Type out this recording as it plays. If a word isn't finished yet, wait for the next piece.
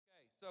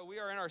So we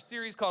are in our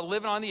series called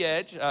Living on the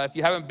Edge. If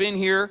you haven't been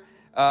here,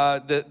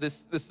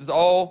 this is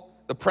all,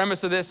 the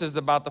premise of this is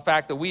about the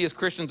fact that we as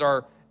Christians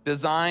are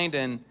designed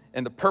and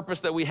the purpose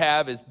that we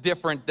have is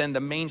different than the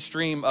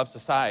mainstream of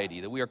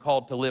society, that we are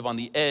called to live on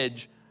the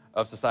edge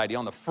of society,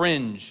 on the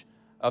fringe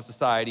of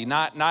society,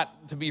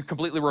 not to be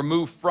completely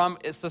removed from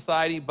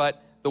society,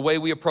 but the way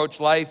we approach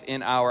life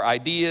in our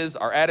ideas,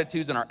 our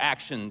attitudes, and our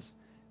actions,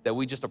 that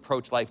we just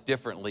approach life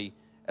differently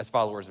as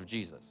followers of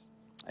Jesus.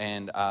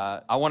 And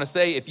I want to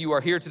say, if you are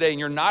here today and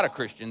you're not a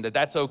Christian,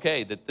 that's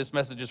okay, that this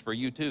message is for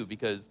you too,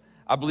 because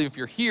I believe if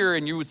you're here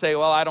and you would say,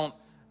 well, I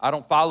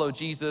don't follow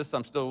Jesus,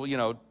 I'm still,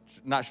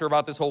 not sure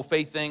about this whole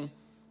faith thing,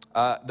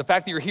 the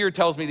fact that you're here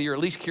tells me that you're at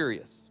least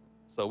curious.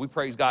 So we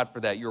praise God for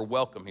that. You're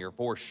welcome here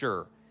for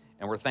sure,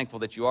 and we're thankful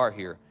that you are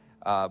here.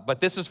 But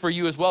this is for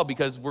you as well,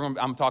 because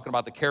I'm talking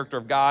about the character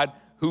of God,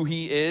 who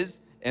he is,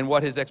 and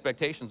what his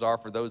expectations are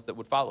for those that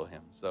would follow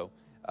him. So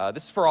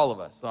this is for all of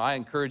us. So I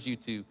encourage you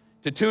to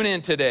tune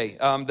in today.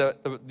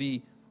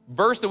 The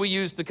verse that we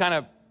use to kind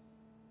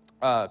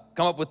of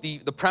come up with the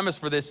premise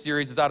for this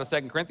series is out of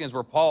 2 Corinthians,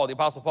 where the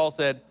Apostle Paul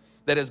said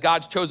that as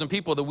God's chosen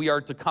people, that we are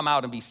to come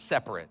out and be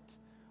separate.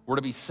 We're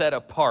to be set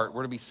apart.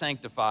 We're to be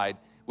sanctified,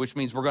 which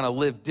means we're going to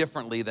live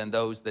differently than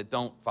those that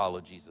don't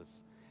follow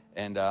Jesus.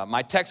 And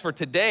my text for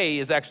today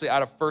is actually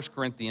out of 1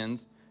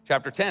 Corinthians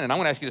chapter 10. And I'm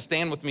going to ask you to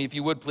stand with me, if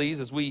you would, please,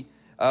 as we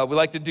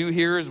like to do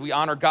here, as we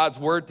honor God's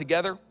word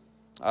together.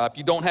 If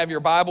you don't have your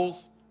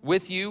Bibles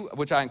with you,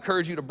 which I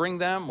encourage you to bring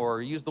them,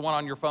 or use the one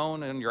on your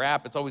phone and your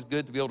app. It's always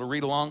good to be able to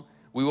read along.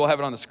 We will have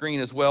it on the screen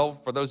as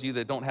well for those of you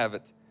that don't have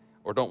it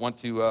or don't want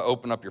to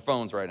open up your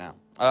phones right now.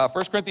 1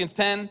 Corinthians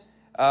 10,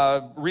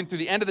 reading through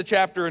the end of the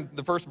chapter and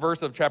the first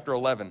verse of chapter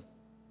 11.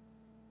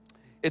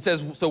 It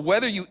says, so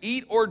whether you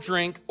eat or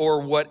drink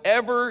or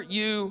whatever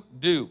you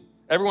do,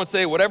 everyone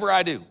say, whatever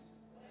I do.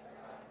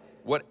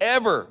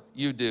 Whatever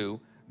you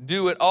do,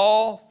 do it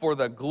all for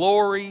the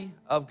glory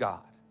of God.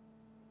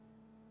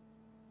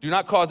 Do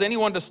not cause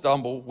anyone to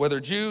stumble, whether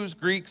Jews,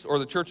 Greeks, or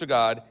the church of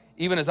God,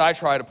 even as I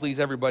try to please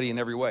everybody in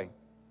every way.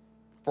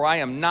 For I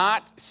am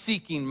not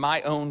seeking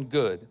my own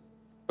good,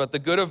 but the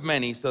good of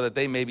many, so that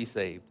they may be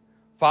saved.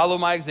 Follow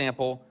my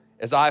example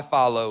as I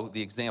follow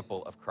the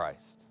example of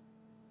Christ.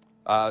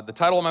 The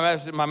title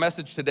of my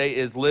message today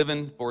is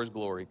Living for his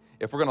glory.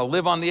 If we're going to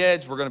live on the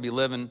edge, we're going to be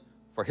living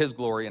for his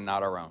glory and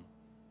not our own.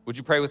 Would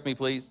you pray with me,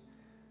 please?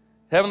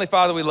 Heavenly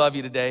Father, we love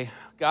you today.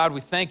 God,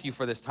 we thank you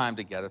for this time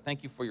together.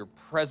 Thank you for your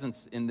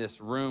presence in this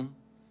room.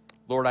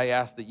 Lord, I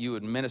ask that you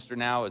would minister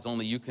now as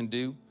only you can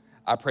do.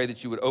 I pray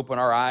that you would open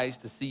our eyes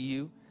to see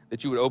you,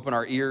 that you would open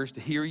our ears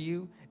to hear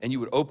you, and you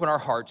would open our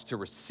hearts to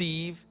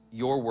receive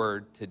your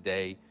word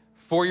today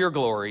for your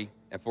glory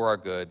and for our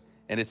good.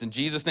 And it's in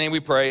Jesus' name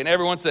we pray. And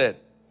everyone said,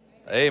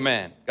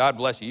 amen. God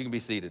bless you. You can be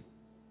seated.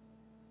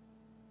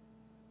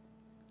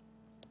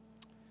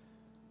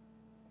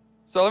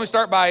 So let me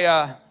start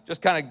by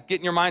just kind of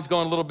getting your minds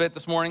going a little bit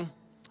this morning.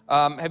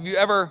 Have you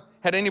ever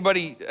had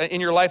anybody in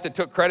your life that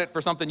took credit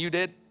for something you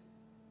did?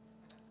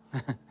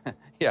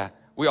 Yeah,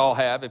 we all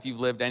have. If you've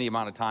lived any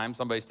amount of time,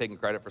 somebody's taking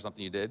credit for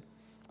something you did.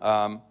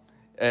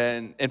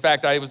 And in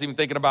fact, I was even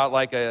thinking about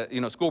like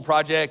a school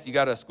project. You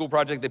got a school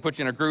project, they put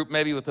you in a group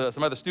maybe with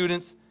some other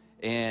students,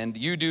 and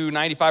you do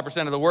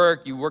 95% of the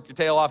work. You work your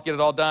tail off, get it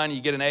all done,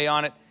 you get an A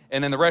on it,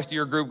 and then the rest of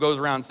your group goes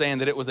around saying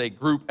that it was a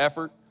group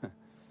effort,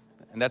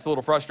 and that's a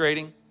little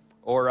frustrating.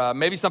 Or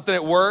maybe something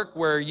at work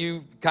where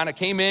you kind of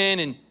came in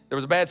and there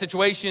was a bad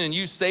situation and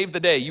you saved the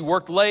day. You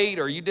worked late,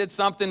 or you did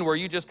something where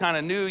you just kind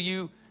of knew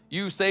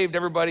you saved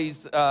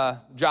everybody's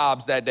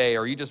jobs that day,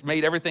 or you just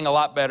made everything a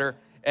lot better,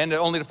 and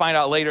only to find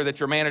out later that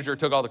your manager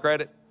took all the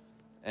credit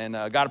and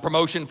got a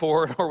promotion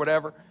for it or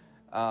whatever.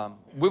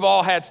 We've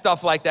all had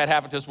stuff like that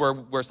happen to us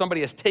where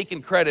somebody has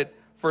taken credit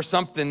for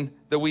something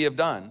that we have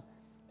done.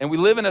 And we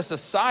live in a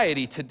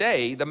society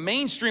today, the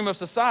mainstream of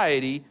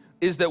society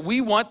is that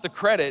we want the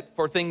credit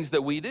for things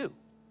that we do,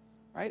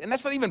 right? And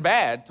that's not even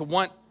bad to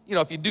want,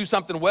 if you do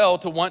something well,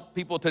 to want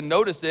people to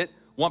notice it,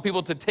 want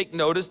people to take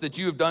notice that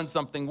you have done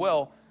something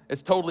well.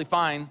 It's totally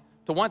fine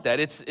to want that.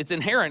 It's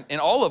inherent in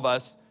all of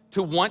us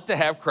to want to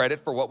have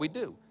credit for what we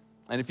do.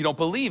 And if you don't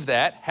believe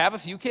that, have a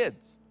few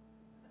kids.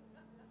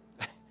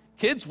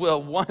 Kids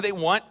they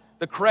want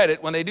the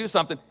credit when they do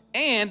something,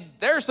 and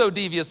they're so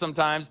devious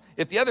sometimes,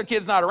 if the other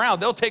kid's not around,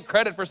 they'll take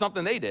credit for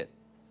something they did.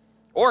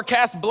 Or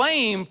cast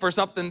blame for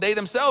something they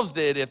themselves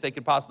did if they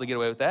could possibly get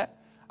away with that.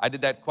 I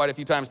did that quite a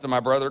few times to my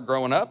brother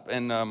growing up,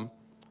 and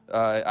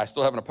I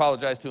still haven't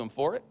apologized to him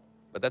for it,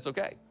 but that's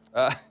okay.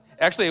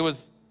 Actually,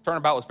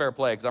 turnabout was fair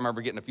play, because I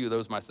remember getting a few of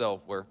those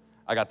myself where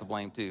I got the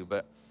blame too.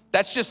 But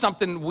that's just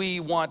something we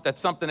want. That's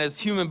something as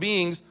human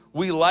beings,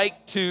 we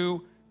like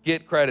to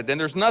get credit. And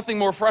there's nothing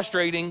more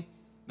frustrating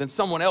than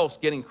someone else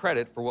getting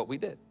credit for what we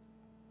did.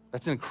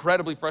 That's an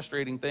incredibly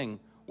frustrating thing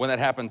when that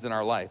happens in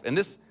our life. And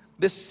this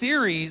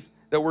series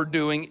that we're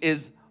doing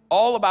is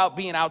all about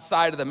being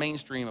outside of the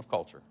mainstream of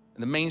culture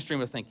and the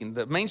mainstream of thinking.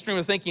 The mainstream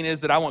of thinking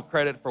is that I want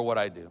credit for what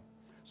I do.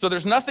 So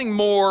there's nothing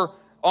more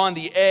on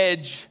the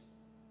edge,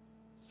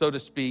 so to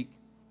speak,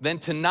 than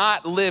to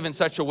not live in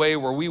such a way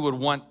where we would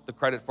want the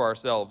credit for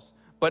ourselves.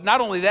 But not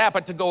only that,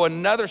 but to go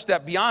another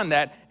step beyond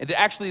that and to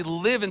actually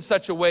live in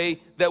such a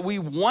way that we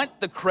want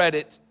the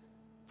credit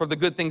for the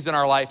good things in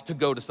our life to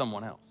go to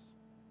someone else.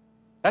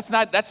 That's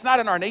not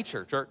in our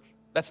nature, church.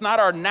 That's not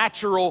our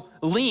natural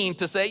lean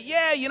to say,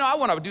 yeah, I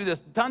want to do this,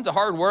 tons of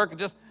hard work and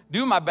just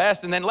do my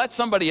best and then let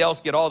somebody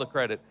else get all the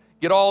credit,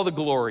 get all the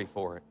glory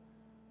for it.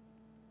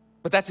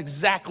 But that's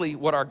exactly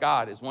what our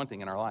God is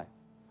wanting in our life.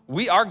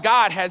 Our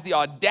God has the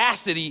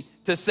audacity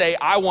to say,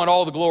 I want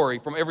all the glory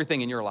from everything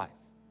in your life.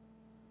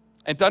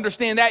 And to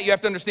understand that, you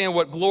have to understand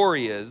what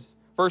glory is.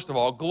 First of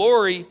all,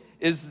 glory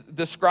is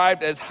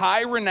described as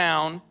high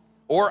renown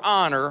or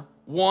honor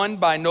won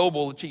by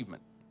noble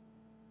achievement.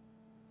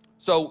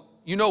 So,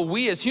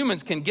 we as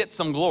humans can get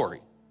some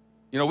glory.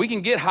 We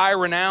can get high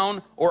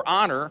renown or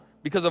honor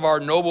because of our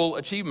noble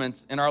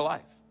achievements in our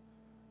life.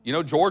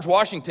 George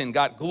Washington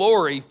got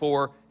glory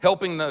for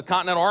helping the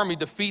Continental Army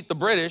defeat the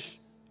British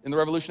in the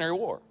Revolutionary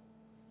War.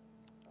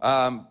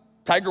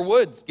 Tiger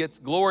Woods gets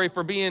glory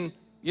for being,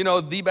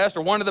 the best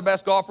or one of the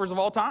best golfers of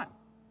all time.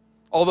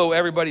 Although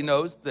everybody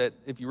knows that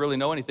if you really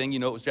know anything,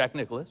 it was Jack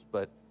Nicklaus,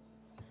 but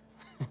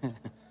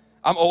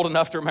I'm old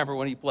enough to remember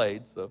when he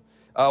played. So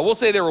we'll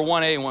say there were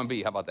 1A and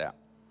 1B. How about that?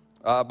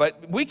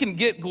 But we can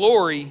get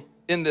glory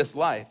in this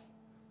life,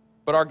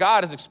 but our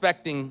God is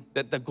expecting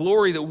that the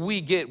glory that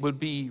we get would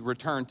be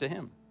returned to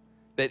him,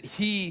 that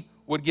he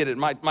would get it.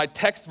 My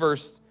text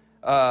verse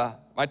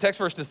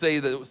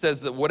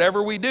says that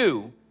whatever we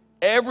do,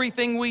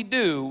 everything we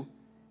do,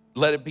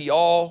 let it be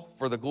all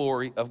for the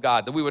glory of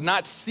God, that we would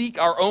not seek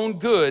our own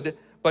good,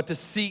 but to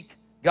seek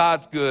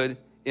God's good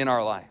in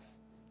our life,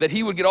 that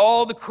he would get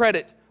all the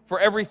credit for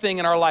everything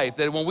in our life,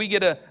 that when we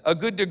get a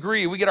good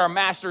degree, we get our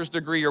master's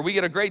degree, or we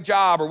get a great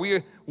job, or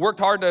we worked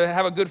hard to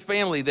have a good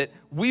family, that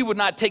we would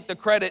not take the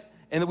credit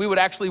and that we would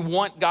actually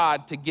want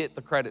God to get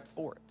the credit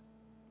for it.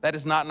 That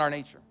is not in our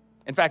nature.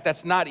 In fact,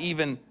 that's not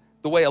even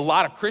the way a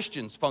lot of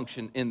Christians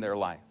function in their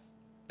life.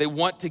 They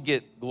want to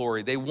get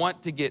glory. They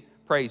want to get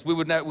praise.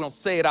 We don't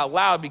say it out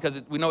loud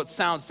because we know it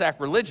sounds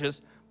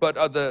sacrilegious, but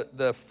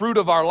the fruit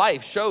of our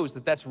life shows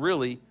that that's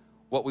really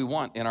what we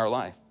want in our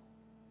life.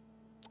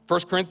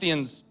 1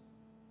 Corinthians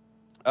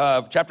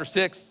chapter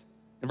 6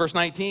 and verse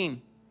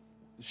 19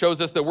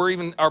 shows us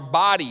that our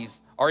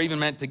bodies are even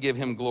meant to give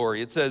him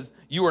glory. It says,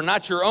 you are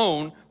not your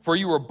own, for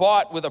you were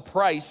bought with a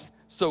price,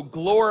 so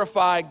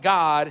glorify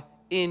God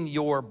in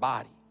your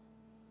body.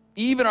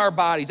 Even our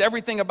bodies,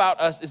 everything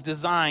about us is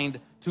designed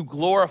to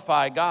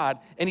glorify God.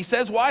 And he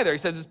says why there? He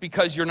says it's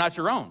because you're not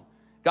your own.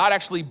 God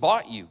actually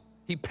bought you.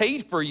 He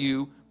paid for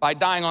you by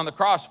dying on the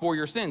cross for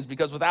your sins,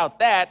 because without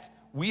that,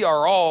 we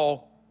are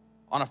all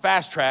on a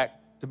fast track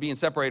to being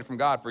separated from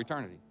God for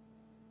eternity.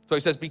 So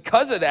he says,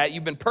 because of that,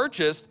 you've been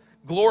purchased,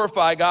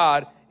 glorify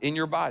God in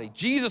your body.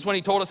 Jesus, when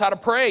he told us how to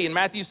pray in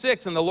Matthew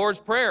 6 in the Lord's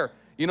Prayer,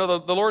 the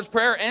Lord's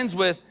Prayer ends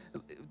with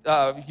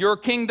your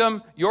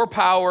kingdom, your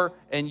power,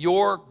 and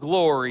your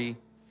glory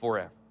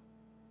forever.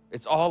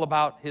 It's all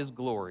about his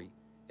glory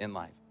in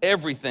life.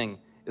 Everything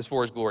is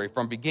for his glory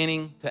from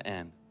beginning to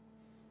end.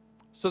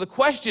 So the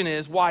question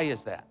is, why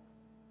is that?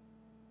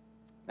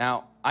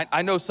 Now,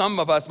 I know some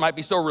of us might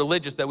be so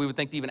religious that we would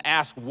think to even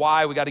ask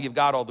why we got to give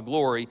God all the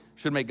glory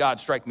should make God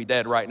strike me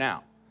dead right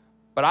now.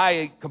 But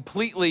I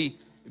completely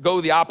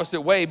go the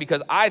opposite way,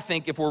 because I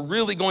think if we're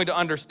really going to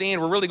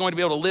understand, we're really going to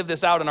be able to live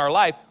this out in our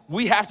life,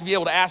 we have to be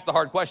able to ask the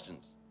hard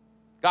questions.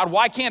 God,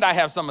 why can't I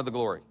have some of the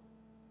glory?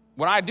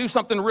 When I do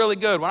something really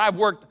good, when I've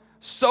worked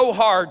so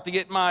hard to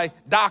get my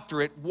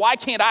doctorate, why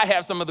can't I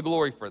have some of the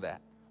glory for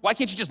that? Why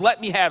can't you just let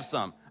me have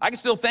some? I can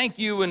still thank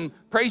you and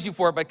praise you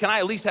for it, but can I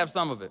at least have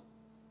some of it?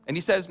 And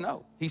he says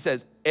no. He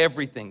says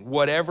everything,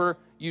 whatever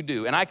you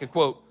do. And I could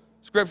quote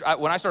scripture.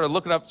 When I started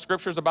looking up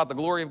scriptures about the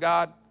glory of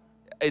God,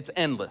 it's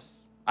endless.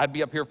 I'd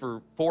be up here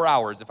for 4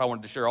 hours if I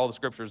wanted to share all the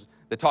scriptures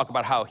that talk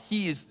about how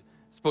he is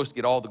supposed to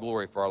get all the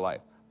glory for our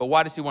life. But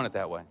why does he want it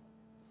that way?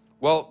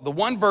 Well, the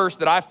one verse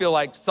that I feel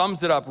like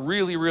sums it up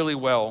really, really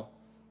well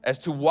as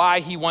to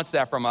why he wants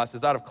that from us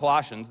is out of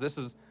Colossians. This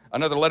is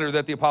another letter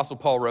that the Apostle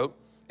Paul wrote.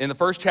 In the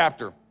first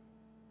chapter,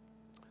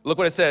 look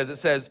what it says. It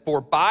says,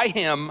 for by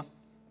him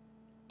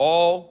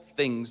all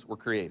things were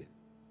created.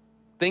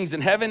 Things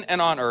in heaven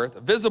and on earth,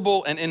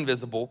 visible and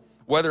invisible,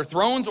 whether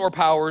thrones or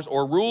powers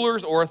or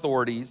rulers or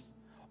authorities,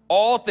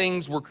 all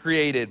things were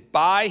created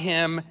by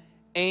him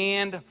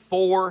and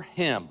for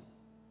him.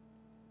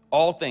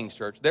 All things,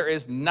 church. There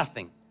is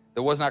nothing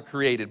that was not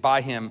created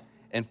by him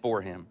and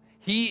for him.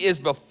 He is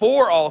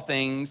before all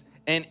things,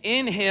 and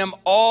in him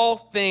all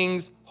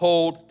things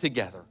hold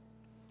together.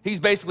 He's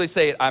basically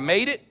saying, I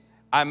made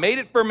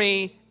it for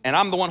me, and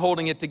I'm the one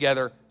holding it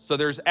together. So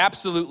there's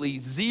absolutely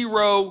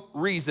zero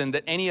reason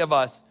that any of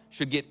us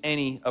should get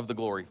any of the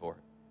glory for it.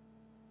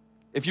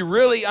 If you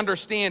really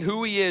understand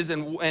who he is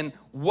and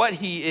what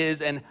he is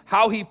and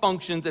how he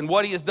functions and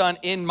what he has done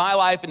in my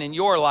life and in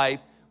your life,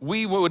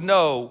 we would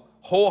know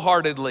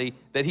wholeheartedly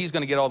that he's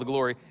going to get all the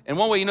glory. And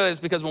one way you know that is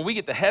because when we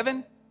get to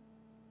heaven,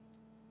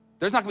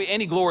 there's not going to be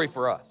any glory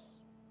for us.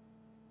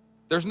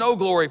 There's no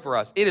glory for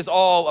us. It is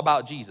all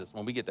about Jesus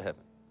when we get to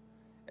heaven.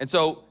 And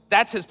so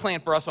that's his plan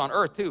for us on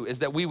earth too, is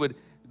that we would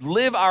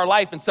live our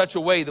life in such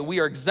a way that we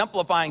are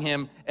exemplifying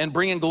him and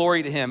bringing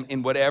glory to him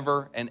in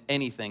whatever and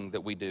anything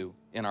that we do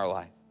in our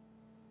life.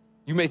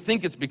 You may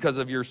think it's because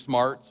of your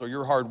smarts or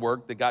your hard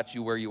work that got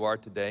you where you are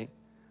today,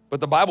 but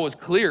the Bible is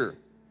clear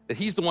that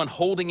he's the one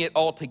holding it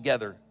all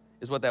together,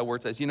 is what that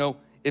word says. You know,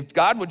 if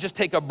God would just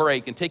take a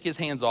break and take his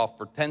hands off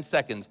for 10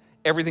 seconds,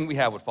 everything we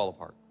have would fall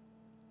apart.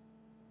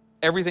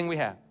 Everything we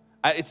have.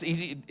 It's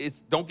easy.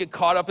 Don't get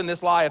caught up in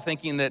this lie of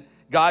thinking that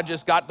God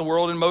just got the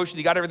world in motion.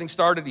 He got everything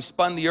started. He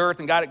spun the earth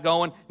and got it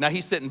going. Now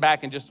he's sitting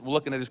back and just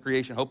looking at his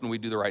creation, hoping we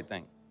do the right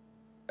thing.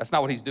 That's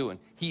not what he's doing.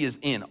 He is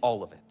in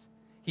all of it.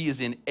 He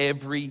is in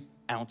every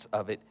ounce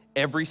of it,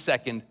 every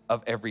second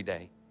of every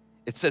day.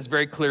 It says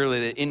very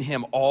clearly that in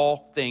him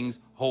all things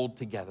hold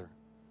together.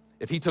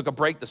 If he took a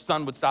break, the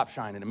sun would stop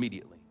shining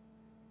immediately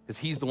because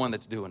he's the one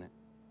that's doing it.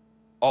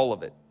 All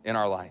of it in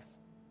our life.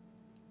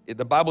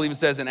 The Bible even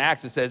says in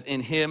Acts, it says, in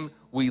him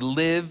we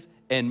live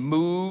and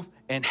move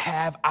and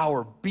have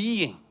our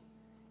being.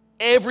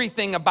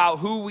 Everything about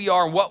who we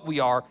are and what we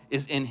are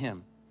is in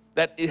him.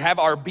 That have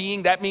our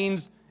being, that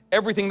means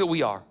everything that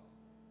we are.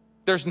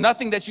 There's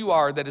nothing that you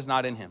are that is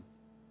not in him.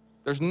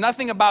 There's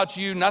nothing about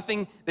you,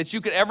 nothing that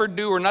you could ever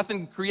do or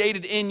nothing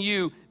created in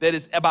you that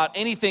is about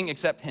anything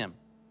except him.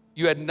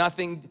 You had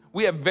nothing,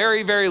 we have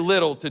very, very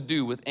little to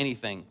do with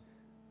anything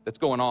that's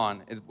going on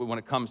when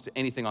it comes to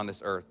anything on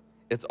this earth.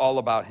 It's all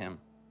about him.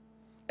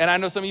 And I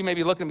know some of you may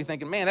be looking at me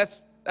thinking, man,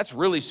 that's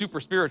really super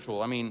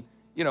spiritual. I mean,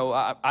 you know,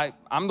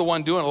 I'm the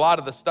one doing a lot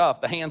of the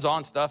stuff, the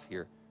hands-on stuff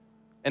here.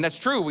 And that's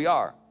true, we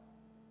are.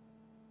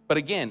 But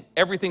again,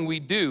 everything we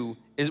do,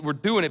 we're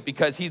doing it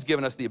because he's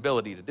given us the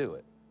ability to do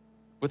it.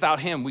 Without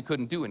him, we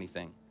couldn't do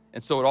anything.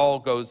 And so it all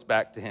goes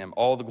back to him.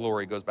 All the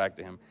glory goes back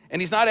to him. And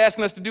he's not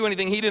asking us to do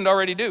anything he didn't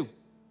already do.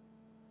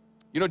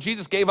 You know,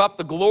 Jesus gave up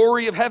the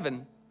glory of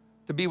heaven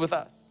to be with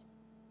us,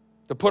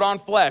 to put on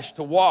flesh,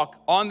 to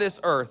walk on this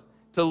earth,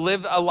 to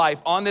live a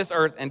life on this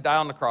earth and die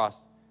on the cross.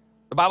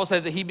 The Bible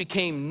says that he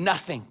became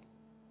nothing.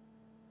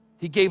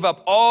 He gave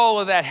up all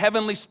of that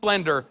heavenly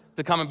splendor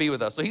to come and be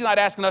with us. So he's not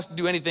asking us to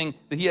do anything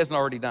that he hasn't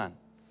already done.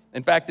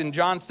 In fact, in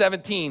John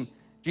 17,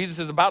 Jesus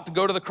is about to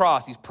go to the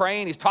cross. He's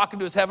praying, he's talking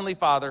to his heavenly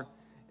Father.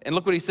 And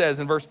look what he says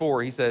in verse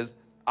 4. He says,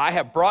 I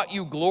have brought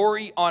you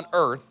glory on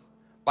earth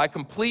by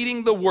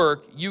completing the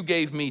work you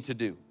gave me to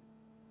do.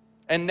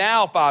 And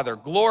now, Father,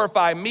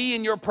 glorify me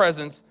in your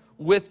presence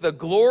with the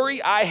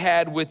glory I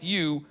had with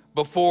you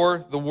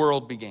before the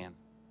world began.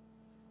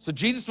 So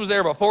Jesus was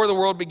there before the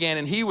world began,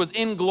 and he was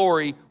in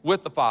glory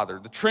with the Father.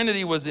 The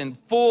Trinity was in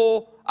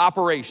full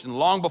operation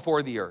long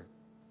before the earth.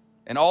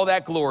 And all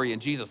that glory,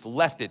 and Jesus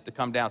left it to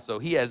come down. So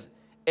he has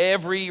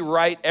every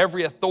right,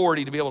 every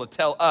authority to be able to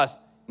tell us,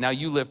 now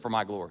you live for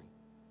my glory,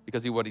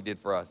 because of what he did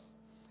for us.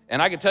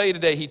 And I can tell you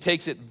today, he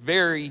takes it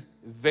very,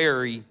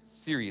 very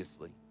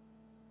seriously.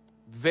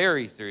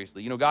 Very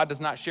seriously. You know, God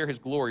does not share his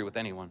glory with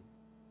anyone.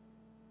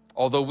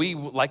 Although we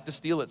like to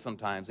steal it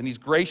sometimes. And he's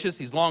gracious,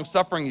 he's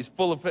long-suffering, he's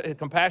full of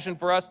compassion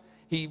for us.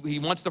 He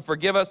wants to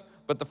forgive us.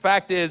 But the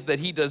fact is that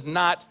he does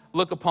not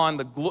look upon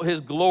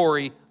his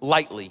glory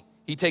lightly.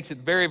 He takes it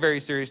very, very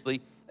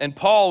seriously. And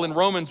Paul in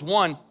Romans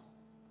 1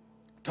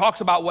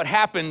 talks about what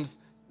happened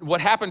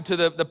to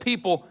the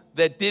people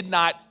that did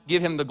not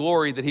give him the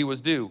glory that he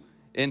was due.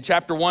 In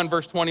chapter 1,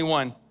 verse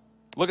 21,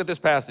 look at this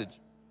passage.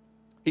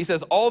 He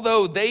says,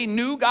 although they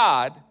knew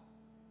God,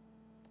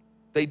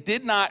 they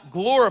did not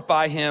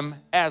glorify him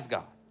as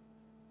God,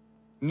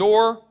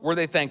 nor were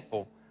they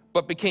thankful,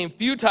 but became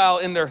futile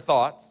in their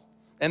thoughts,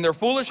 and their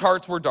foolish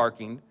hearts were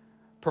darkened.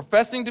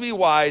 Professing to be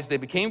wise, they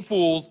became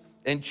fools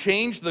and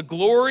changed the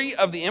glory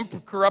of the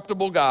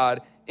incorruptible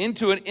God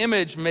into an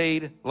image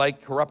made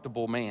like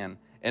corruptible man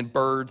and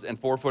birds and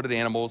four-footed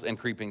animals and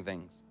creeping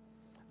things.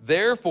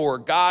 Therefore,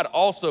 God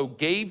also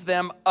gave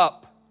them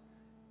up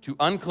to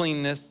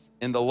uncleanness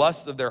in the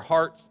lusts of their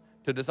hearts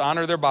to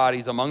dishonor their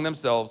bodies among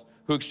themselves,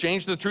 who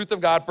exchanged the truth of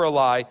God for a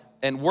lie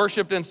and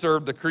worshiped and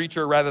served the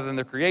creature rather than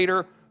the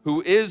Creator,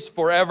 who is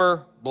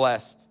forever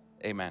blessed.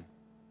 Amen.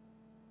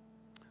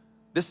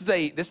 This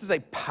is a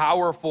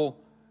powerful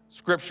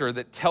scripture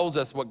that tells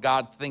us what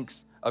God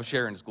thinks of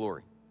sharing his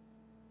glory.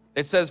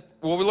 It says,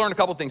 well, we learn a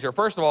couple things here.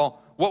 First of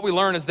all, what we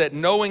learn is that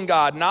knowing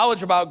God,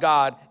 knowledge about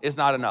God is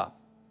not enough.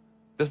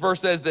 This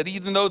verse says that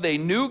even though they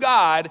knew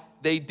God,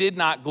 they did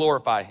not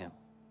glorify him.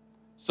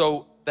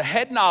 So the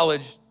head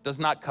knowledge does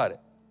not cut it.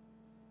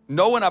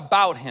 Knowing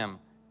about him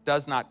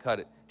does not cut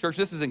it. Church,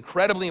 this is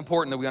incredibly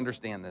important that we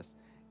understand this.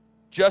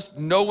 Just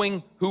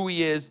knowing who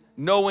he is,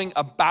 knowing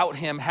about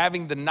him,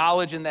 having the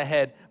knowledge in the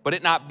head, but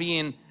it not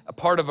being a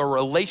part of a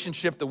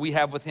relationship that we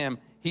have with him,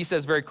 he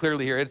says very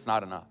clearly here, it's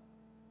not enough.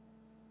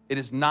 It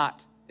is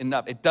not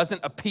enough. It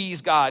doesn't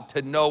appease God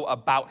to know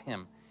about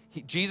him.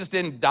 Jesus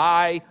didn't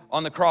die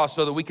on the cross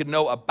so that we could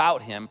know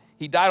about him.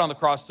 He died on the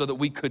cross so that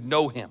we could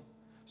know him,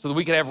 so that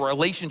we could have a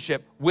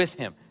relationship with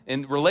him.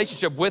 And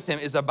relationship with him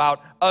is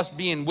about us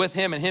being with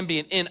him and him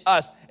being in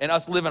us and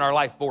us living our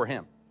life for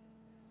him.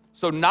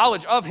 So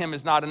knowledge of him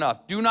is not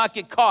enough. Do not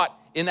get caught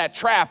in that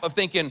trap of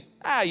thinking,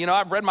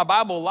 I've read my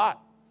Bible a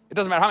lot. It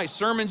doesn't matter how many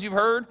sermons you've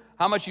heard,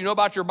 how much you know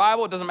about your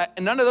Bible. It doesn't matter.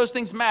 And none of those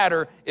things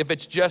matter if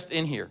it's just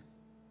in here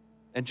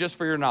and just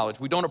for your knowledge.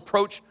 We don't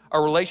approach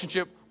our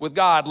relationship with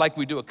God like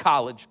we do a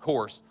college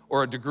course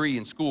or a degree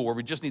in school where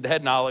we just need the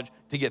head knowledge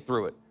to get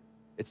through it.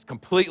 It's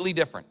completely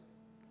different.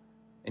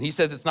 And he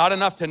says it's not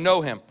enough to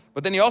know him.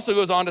 But then he also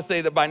goes on to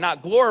say that by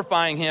not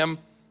glorifying him,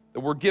 that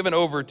we're given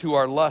over to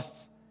our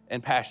lusts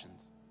and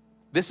passions.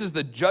 This is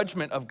the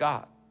judgment of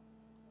God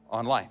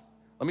on life.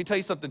 Let me tell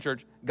you something,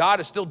 church. God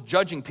is still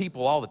judging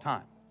people all the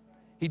time.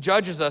 He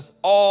judges us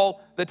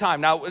all the time.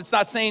 Now, it's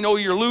not saying,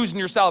 you're losing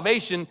your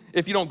salvation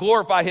if you don't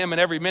glorify him in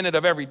every minute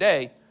of every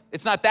day.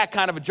 It's not that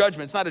kind of a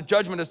judgment. It's not a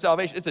judgment of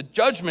salvation. It's a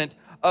judgment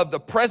of the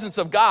presence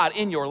of God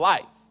in your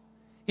life.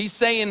 He's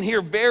saying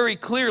here very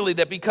clearly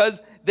that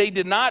because they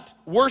did not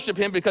worship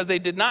him, because they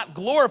did not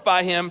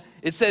glorify him,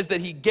 it says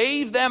that he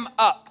gave them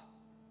up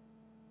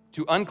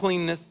to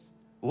uncleanness,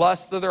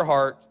 lusts of their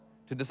heart,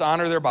 to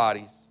dishonor their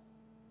bodies.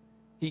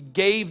 He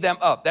gave them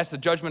up. That's the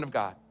judgment of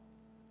God.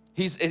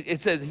 It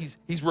says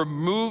he's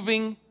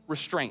removing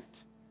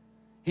restraint.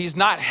 He's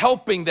not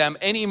helping them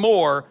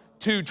anymore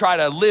to try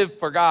to live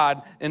for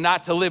God and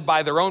not to live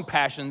by their own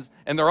passions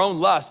and their own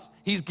lusts.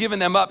 He's given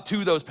them up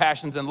to those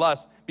passions and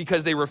lusts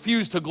because they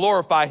refuse to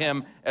glorify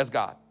him as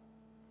God.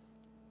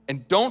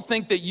 And don't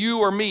think that you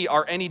or me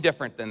are any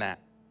different than that.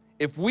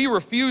 If we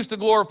refuse to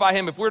glorify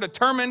him, if we're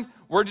determined,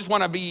 we just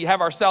want to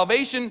have our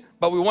salvation,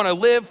 but we want to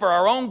live for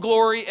our own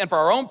glory and for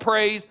our own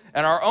praise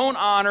and our own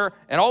honor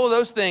and all of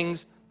those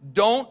things,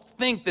 don't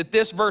think that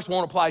this verse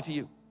won't apply to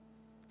you.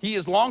 He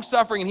is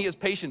long-suffering and he is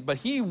patient, but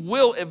he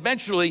will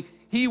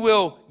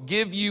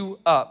give you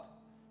up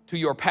to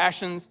your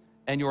passions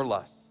and your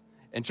lusts.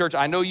 And church,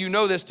 I know you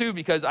know this too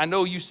because I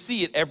know you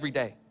see it every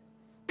day.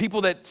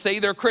 People that say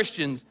they're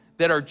Christians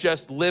that are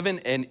just living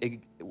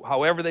in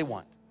however they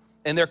want.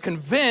 And they're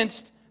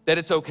convinced that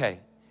it's okay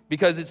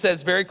because it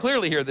says very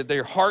clearly here that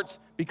their hearts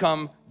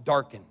become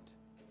darkened.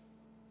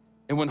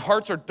 And when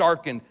hearts are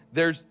darkened,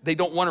 they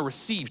don't want to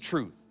receive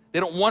truth. They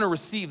don't want to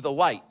receive the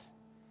light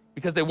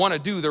because they want to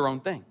do their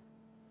own thing.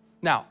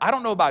 Now, I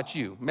don't know about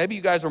you. Maybe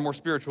you guys are more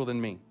spiritual than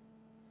me.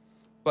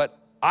 But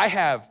I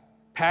have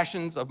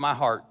passions of my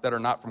heart that are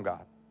not from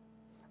God.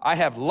 I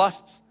have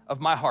lusts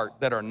of my heart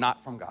that are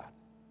not from God.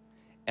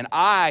 And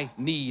I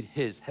need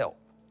his help.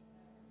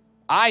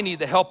 I need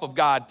the help of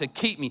God to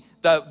keep me.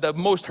 The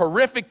most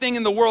horrific thing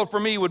in the world for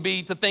me would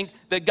be to think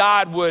that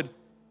God would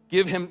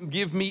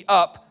give me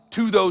up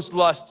to those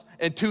lusts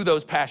and to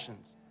those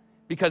passions.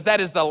 Because that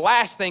is the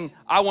last thing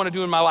I want to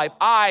do in my life.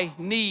 I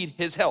need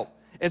his help.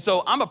 And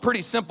so I'm a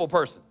pretty simple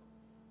person.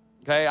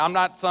 Okay, I'm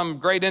not some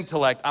great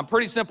intellect. I'm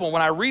pretty simple.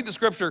 When I read the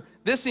scripture,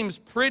 this seems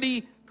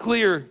pretty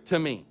clear to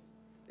me.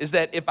 Is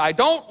that if I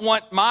don't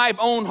want my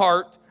own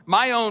heart,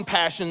 my own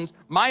passions,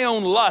 my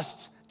own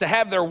lusts to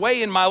have their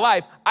way in my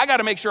life, I got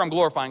to make sure I'm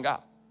glorifying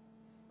God.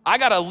 I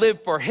got to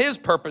live for his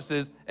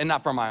purposes and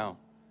not for my own.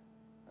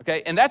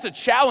 Okay, and that's a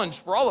challenge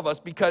for all of us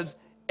because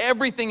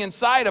everything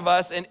inside of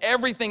us and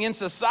everything in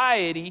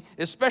society,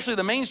 especially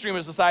the mainstream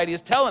of society,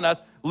 is telling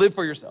us, live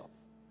for yourself.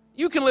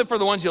 You can live for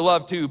the ones you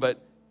love too, but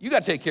you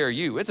got to take care of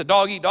you. It's a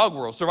dog-eat-dog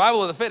world,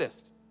 survival of the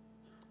fittest.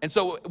 And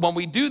so when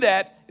we do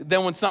that,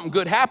 then when something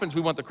good happens,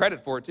 we want the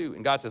credit for it too.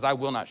 And God says, I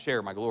will not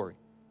share my glory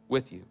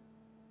with you.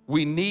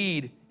 We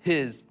need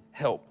his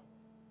help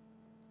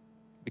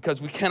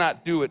because we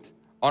cannot do it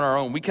on our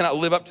own. We cannot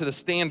live up to the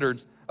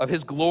standards of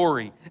his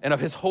glory and of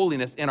his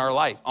holiness in our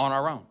life on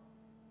our own.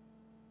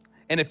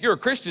 And if you're a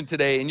Christian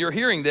today and you're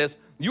hearing this,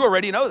 you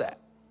already know that.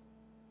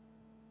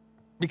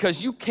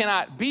 Because you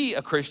cannot be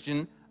a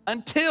Christian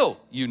until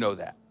you know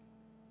that.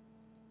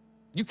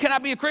 You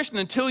cannot be a Christian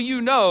until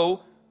you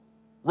know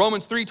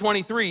Romans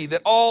 3:23,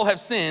 that all have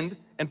sinned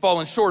and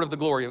fallen short of the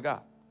glory of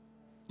God.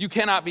 You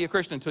cannot be a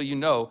Christian until you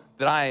know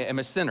that I am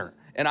a sinner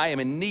and I am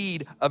in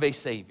need of a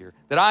Savior,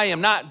 that I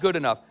am not good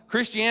enough.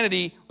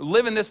 Christianity,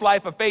 living this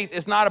life of faith,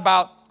 is not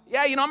about,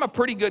 I'm a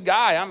pretty good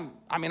guy.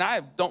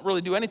 I don't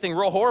really do anything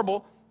real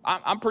horrible.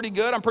 I'm pretty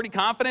good. I'm pretty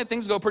confident.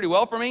 Things go pretty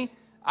well for me.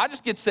 I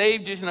just get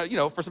saved just,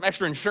 for some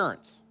extra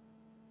insurance.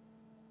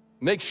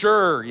 Make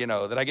sure,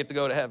 that I get to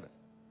go to heaven.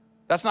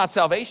 That's not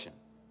salvation.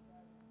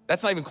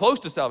 That's not even close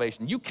to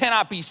salvation. You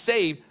cannot be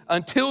saved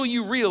until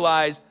you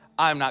realize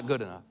I'm not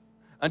good enough.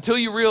 Until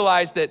you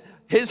realize that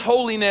his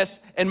holiness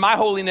and my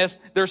holiness,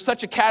 there's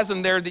such a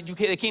chasm there that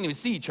they can't even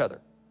see each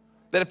other.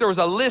 That if there was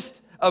a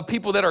list of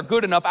people that are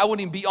good enough, I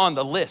wouldn't even be on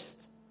the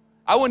list.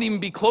 I wouldn't even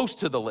be close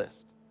to the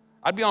list.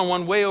 I'd be on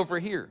one way over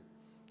here.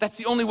 That's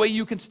the only way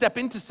you can step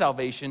into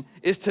salvation,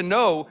 is to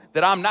know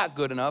that I'm not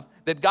good enough,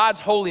 that God's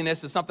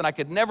holiness is something I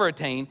could never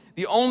attain.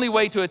 The only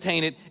way to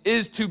attain it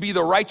is to be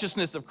the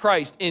righteousness of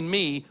Christ in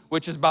me,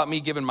 which is about me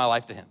giving my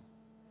life to him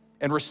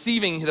and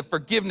receiving the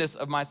forgiveness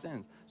of my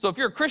sins. So if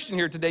you're a Christian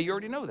here today, you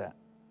already know that.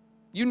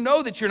 You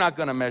know that you're not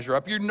going to measure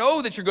up. You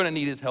know that you're going to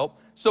need his help.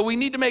 So we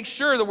need to make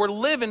sure that we're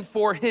living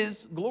for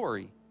his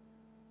glory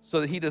so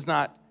that he does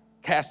not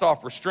cast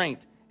off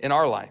restraint in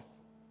our life.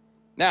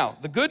 Now,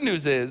 the good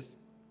news is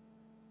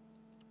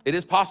It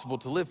is possible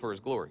to live for his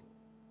glory.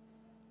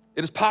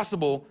 It is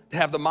possible to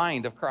have the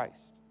mind of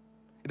Christ.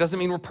 It doesn't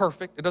mean we're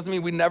perfect. It doesn't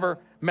mean we never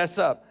mess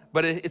up,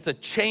 but it's a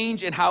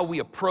change in how we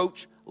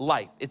approach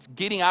life. It's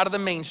getting out of the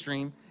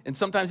mainstream, and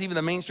sometimes even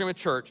the mainstream of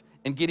church,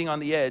 and getting on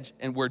the edge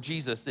and where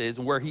Jesus is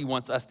and where he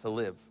wants us to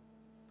live.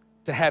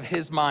 To have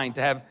his mind,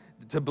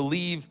 to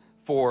believe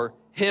for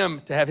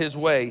him to have his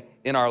way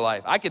in our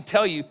life. I could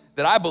tell you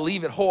that I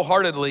believe it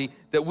wholeheartedly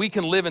that we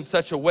can live in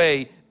such a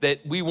way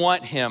that we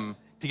want him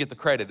to get the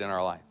credit in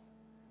our life.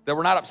 That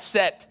we're not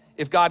upset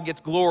if God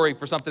gets glory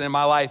for something in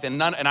my life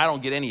and I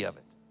don't get any of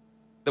it.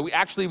 That we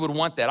actually would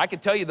want that. I can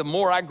tell you the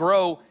more I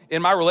grow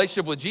in my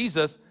relationship with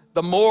Jesus,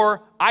 the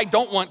more I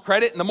don't want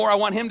credit and the more I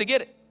want him to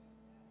get it.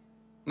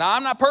 Now,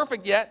 I'm not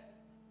perfect yet.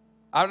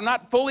 I'm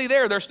not fully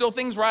there. There's still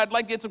things where I'd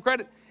like to get some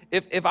credit.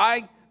 If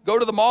I go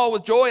to the mall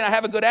with joy and I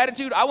have a good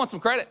attitude, I want some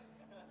credit.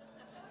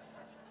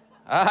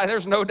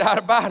 There's no doubt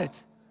about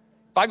it.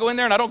 If I go in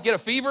there and I don't get a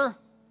fever,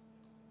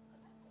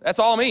 that's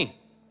all me.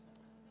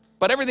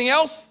 But everything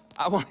else,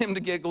 I want him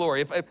to get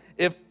glory.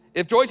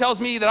 If Joy tells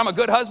me that I'm a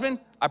good husband,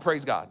 I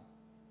praise God.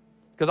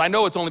 Because I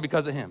know it's only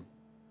because of him.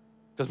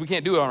 Because we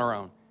can't do it on our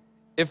own.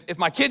 If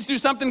my kids do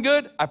something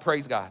good, I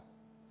praise God.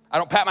 I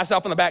don't pat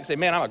myself on the back and say,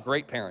 man, I'm a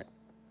great parent.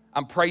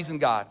 I'm praising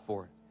God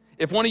for it.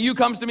 If one of you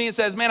comes to me and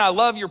says, man, I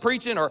love your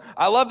preaching, or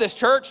I love this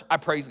church, I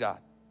praise God.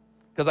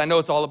 Because I know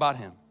it's all about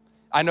him.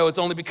 I know it's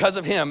only because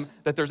of him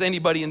that there's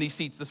anybody in these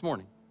seats this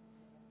morning.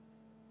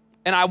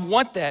 And I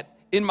want that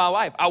in my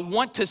life. I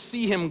want to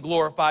see him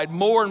glorified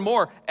more and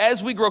more.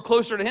 As we grow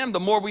closer to him, the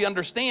more we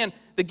understand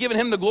that giving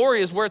him the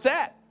glory is where it's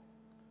at.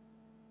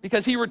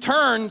 Because he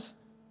returns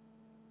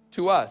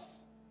to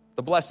us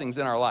the blessings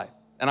in our life.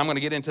 And I'm going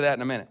to get into that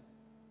in a minute.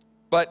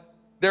 But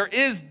there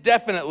is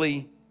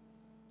definitely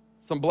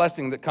some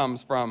blessing that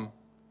comes from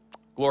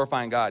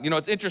glorifying God. You know,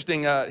 it's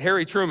interesting.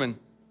 Harry Truman,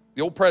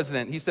 the old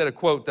president, he said a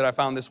quote that I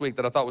found this week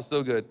that I thought was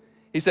so good.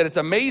 He said, it's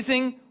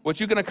amazing what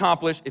you can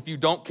accomplish if you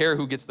don't care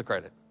who gets the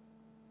credit.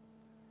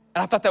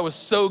 And I thought that was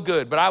so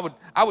good, but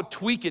I would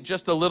tweak it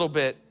just a little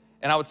bit,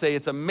 and I would say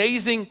it's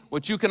amazing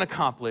what you can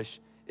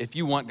accomplish if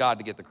you want God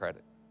to get the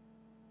credit.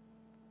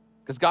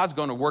 Because God's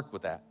going to work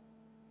with that.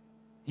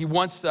 He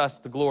wants us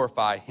to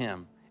glorify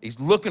him. He's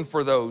looking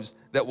for those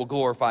that will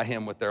glorify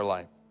him with their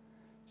life.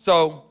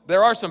 So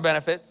there are some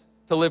benefits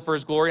to live for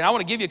his glory, and I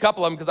want to give you a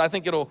couple of them because I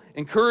think it'll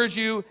encourage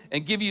you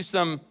and give you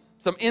some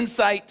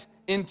insight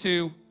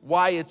into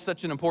why it's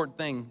such an important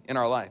thing in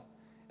our life.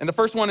 And the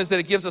first one is that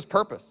it gives us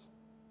purpose.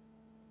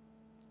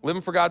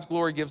 Living for God's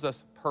glory gives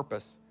us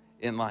purpose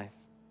in life.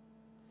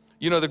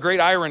 You know, the great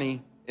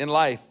irony in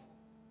life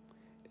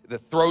that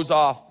throws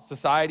off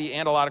society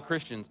and a lot of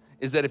Christians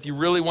is that if you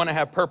really want to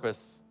have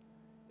purpose,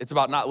 it's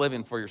about not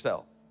living for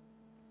yourself.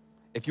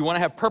 If you want to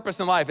have purpose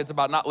in life, it's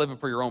about not living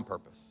for your own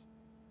purpose.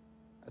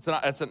 It's an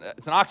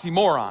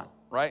oxymoron,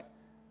 right?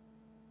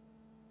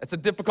 It's a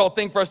difficult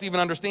thing for us to even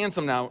understand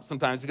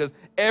sometimes because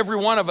every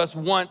one of us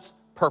wants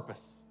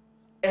purpose.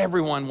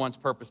 Everyone wants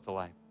purpose to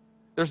life.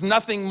 There's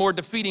nothing more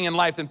defeating in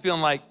life than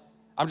feeling like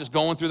I'm just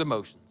going through the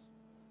motions.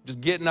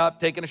 Just getting up,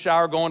 taking a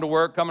shower, going to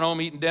work, coming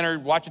home, eating dinner,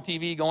 watching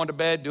TV, going to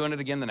bed, doing it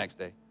again the next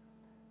day.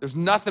 There's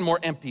nothing more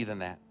empty than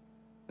that,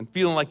 than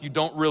feeling like you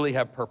don't really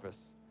have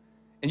purpose.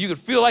 And you could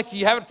feel like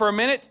you have it for a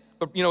minute,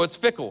 but you know, it's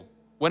fickle.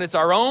 When it's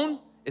our own,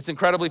 it's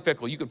incredibly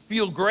fickle. You could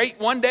feel great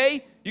one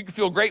day, you could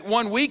feel great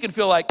one week and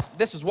feel like,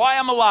 this is why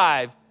I'm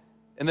alive.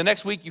 And the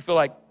next week you feel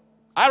like,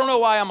 I don't know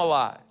why I'm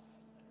alive,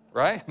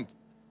 right?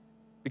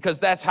 Because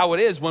that's how it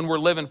is when we're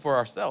living for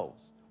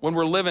ourselves, when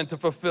we're living to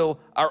fulfill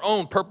our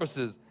own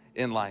purposes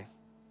in life.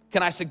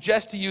 Can I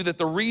suggest to you that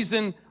the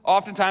reason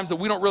oftentimes that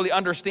we don't really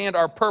understand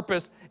our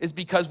purpose is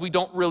because we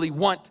don't really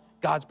want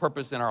God's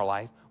purpose in our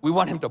life. We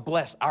want him to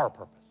bless our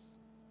purpose.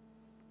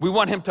 We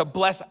want him to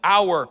bless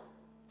our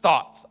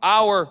thoughts,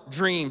 our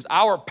dreams,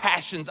 our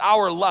passions,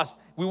 our lusts.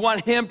 We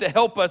want him to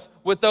help us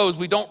with those.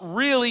 We don't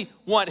really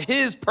want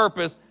his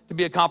purpose to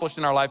be accomplished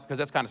in our life because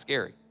that's kind of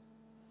scary.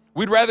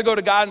 We'd rather go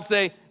to God and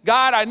say,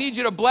 God, I need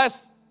you to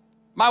bless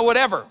my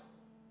whatever,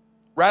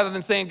 rather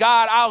than saying,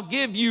 God, I'll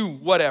give you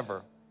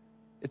whatever.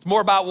 It's more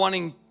about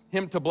wanting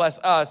him to bless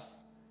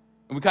us.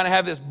 And we kind of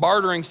have this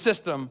bartering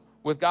system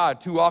with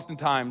God too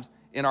oftentimes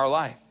in our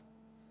life.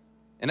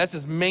 And that's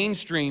as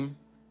mainstream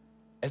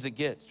as it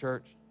gets,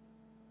 church.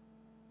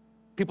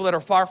 People that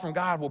are far from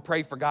God will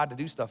pray for God to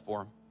do stuff for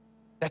them.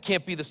 That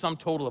can't be the sum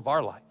total of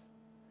our life.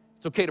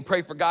 It's okay to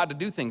pray for God to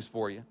do things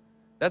for you.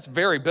 That's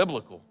very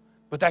biblical.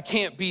 But that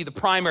can't be the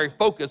primary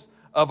focus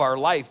of our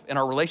life and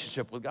our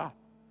relationship with God.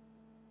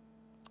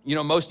 You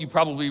know, most of you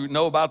probably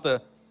know about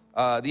the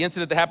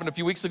incident that happened a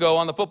few weeks ago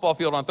on the football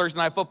field on Thursday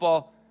Night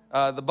Football.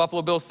 The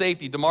Buffalo Bills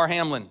safety, Damar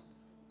Hamlin,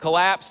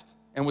 collapsed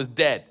and was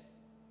dead.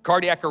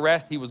 Cardiac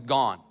arrest, he was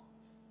gone.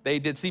 They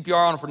did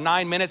CPR on him for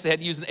 9 minutes. They had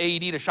to use an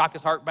AED to shock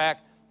his heart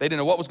back. They didn't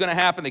know what was going to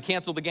happen. They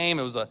canceled the game.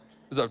 It was a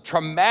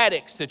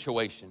traumatic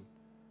situation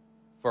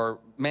for,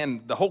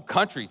 man, the whole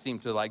country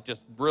seemed to like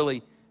just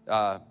really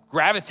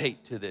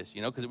gravitate to this,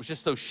 you know, because it was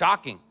just so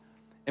shocking.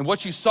 And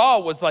what you saw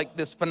was like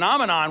this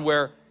phenomenon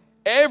where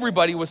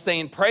everybody was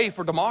saying, pray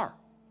for Damar.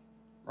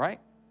 right?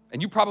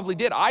 And you probably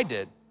did. I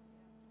did.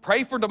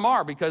 Pray for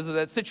Damar because of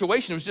that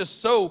situation. It was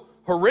just so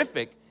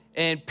horrific.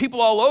 And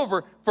people all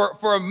over,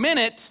 for a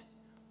minute,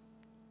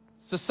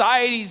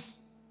 society's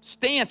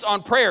stance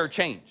on prayer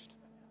changed.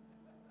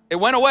 It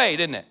went away,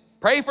 didn't it?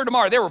 Pray for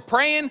Damar. They were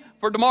praying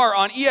for Damar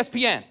on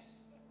ESPN. And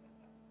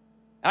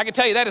I can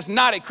tell you that is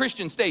not a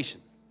Christian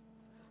station.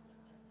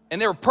 And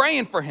they were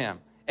praying for him.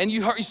 And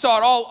you saw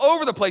it all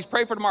over the place,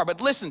 pray for Damar.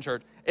 But listen,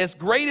 church, as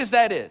great as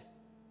that is,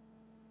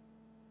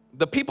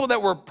 the people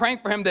that were praying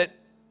for him,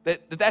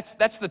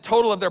 that's the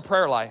total of their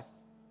prayer life.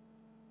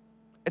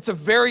 It's a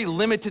very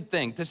limited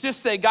thing to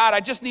just say, God, I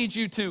just need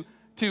you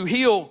to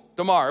heal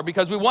Damar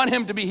because we want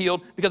him to be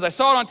healed because I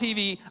saw it on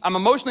TV, I'm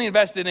emotionally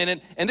invested in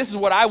it, and this is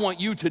what I want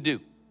you to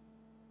do.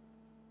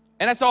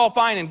 And that's all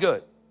fine and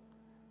good.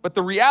 But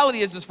the reality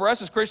is for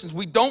us as Christians,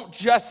 we don't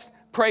just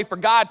pray for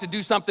God to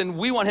do something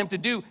we want him to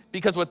do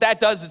because what that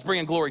does is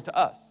bringing glory to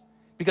us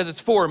because it's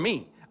for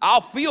me.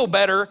 I'll feel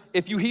better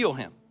if you heal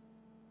him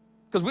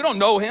because we don't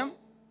know him.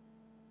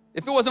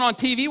 If it wasn't on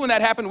TV when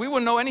that happened, we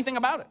wouldn't know anything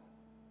about it.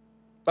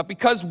 But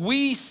because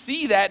we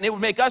see that and it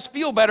would make us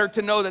feel better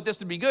to know that this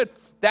would be good,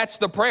 that's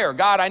the prayer.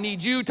 God, I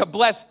need you to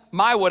bless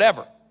my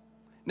whatever.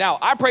 Now,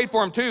 I prayed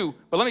for him too,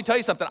 but let me tell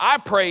you something. I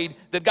prayed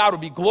that God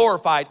would be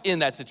glorified in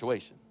that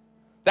situation.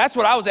 That's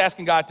what I was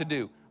asking God to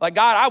do. Like,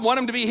 God, I want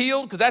him to be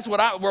healed because that's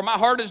where my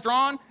heart is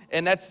drawn,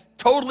 and that's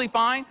totally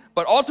fine.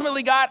 But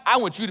ultimately, God, I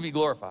want you to be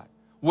glorified.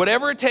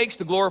 Whatever it takes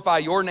to glorify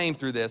your name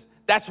through this,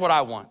 that's what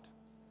I want.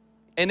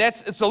 And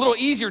it's a little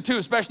easier too,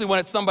 especially when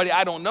it's somebody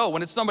I don't know.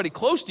 When it's somebody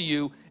close to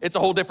you, it's a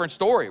whole different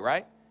story,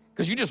 right?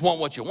 Because you just want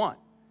what you want.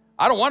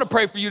 I don't want to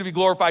pray for you to be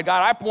glorified,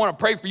 God. I want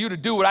to pray for you to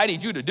do what I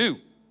need you to do.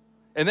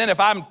 And then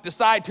if I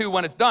decide to,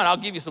 when it's done, I'll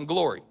give you some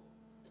glory.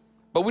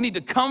 But we need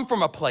to come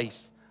from a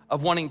place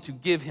of wanting to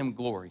give him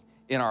glory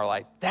in our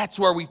life. That's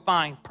where we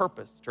find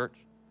purpose, church.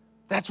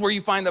 That's where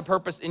you find the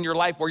purpose in your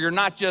life, where you're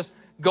not just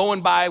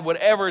going by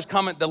whatever is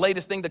coming, the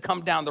latest thing to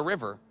come down the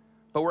river,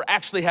 but we're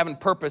actually having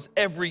purpose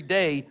every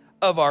day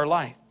of our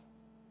life.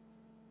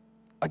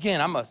 Again,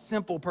 I'm a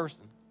simple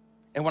person.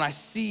 And when I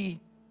see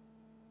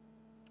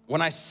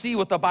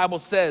what the Bible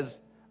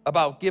says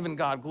about giving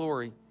God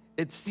glory,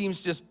 it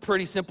seems just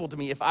pretty simple to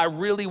me. If I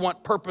really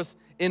want purpose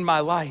in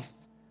my life,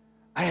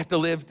 I have to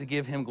live to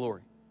give him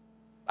glory.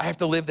 I have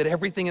to live that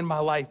everything in my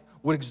life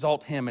would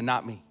exalt him and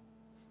not me.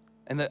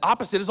 And the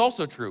opposite is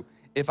also true.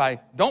 If I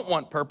don't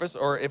want purpose,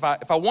 or if I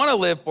want to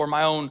live for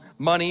my own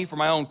money, for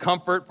my own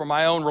comfort, for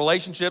my own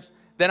relationships,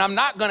 then I'm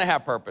not going to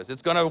have purpose.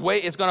 It's going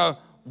to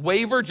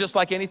waver just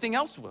like anything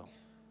else will.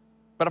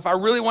 But if I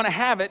really want to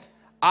have it,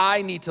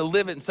 I need to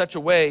live it in such a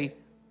way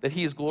that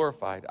he is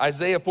glorified.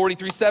 Isaiah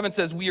 43:7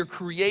 says, we are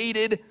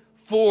created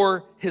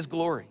for his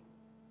glory.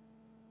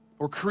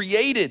 We're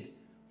created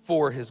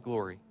for his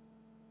glory.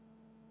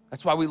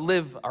 That's why we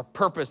live. Our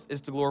purpose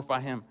is to glorify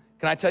him.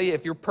 Can I tell you,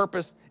 if your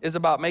purpose is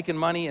about making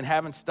money and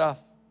having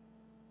stuff,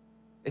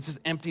 it's as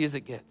empty as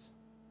it gets.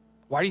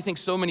 Why do you think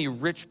so many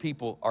rich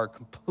people are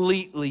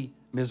completely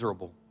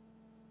miserable?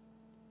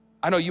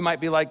 I know you might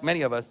be like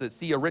many of us that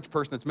see a rich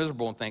person that's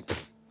miserable and think,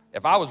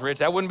 if I was rich,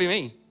 that wouldn't be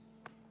me.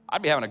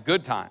 I'd be having a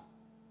good time.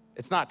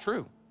 It's not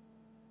true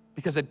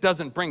because it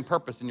doesn't bring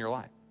purpose in your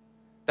life.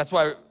 That's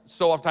why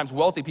so oftentimes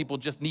wealthy people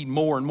just need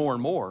more and more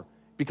and more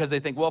because they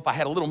think, well, if I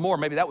had a little more,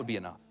 maybe that would be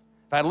enough.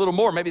 If I had a little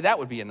more, maybe that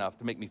would be enough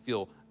to make me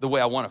feel the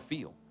way I want to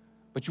feel.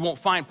 But you won't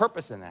find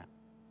purpose in that.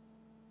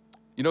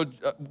 You know,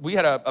 we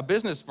had a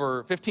business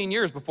for 15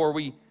 years before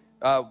we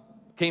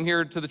came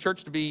here to the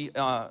church to be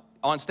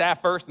on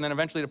staff first and then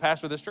eventually to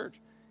pastor this church.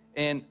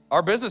 And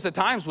our business at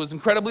times was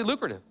incredibly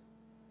lucrative.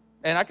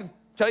 And I can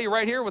tell you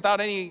right here without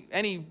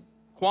any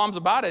qualms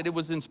about it, it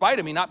was in spite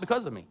of me, not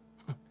because of me,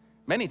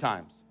 many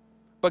times.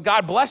 But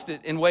God blessed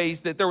it in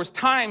ways that there was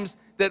times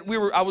that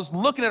I was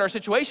looking at our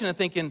situation and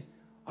thinking,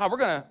 oh, we're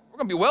gonna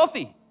be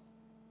wealthy.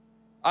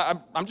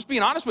 I'm just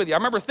being honest with you. I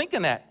remember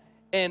thinking that.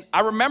 And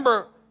I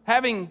remember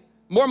having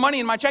more money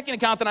in my checking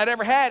account than I'd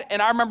ever had.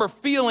 And I remember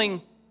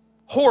feeling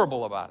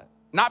horrible about it.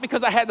 Not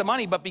because I had the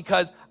money, but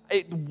because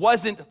it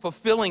wasn't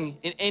fulfilling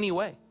in any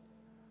way.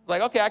 It's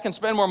like, okay, I can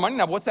spend more money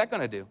now, but what's that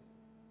gonna do?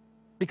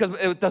 Because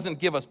it doesn't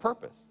give us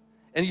purpose.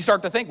 And you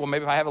start to think, well,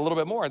 maybe if I have a little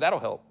bit more, that'll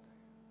help.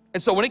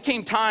 And so when it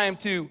came time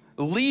to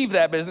leave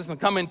that business and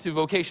come into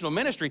vocational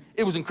ministry,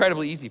 it was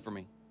incredibly easy for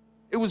me.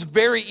 It was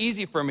very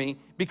easy for me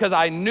because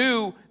I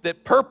knew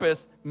that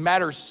purpose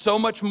matters so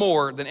much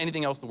more than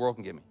anything else the world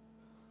can give me.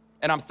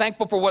 And I'm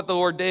thankful for what the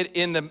Lord did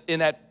in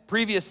that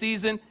previous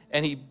season,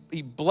 and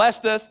he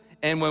blessed us.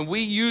 And when we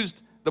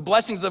used the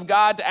blessings of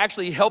God to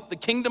actually help the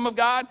kingdom of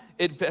God,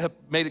 it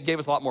gave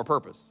us a lot more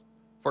purpose,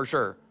 for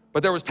sure.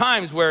 But there was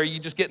times where you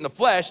just get in the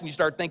flesh and you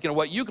start thinking of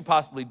what you could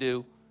possibly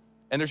do,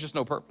 and there's just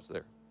no purpose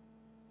there.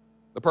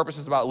 The purpose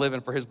is about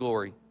living for his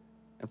glory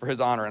and for his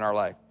honor in our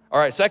life. All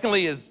right,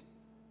 secondly is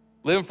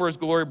living for his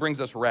glory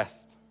brings us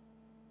rest.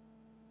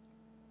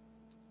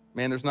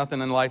 Man, there's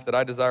nothing in life that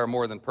I desire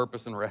more than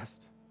purpose and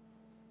rest.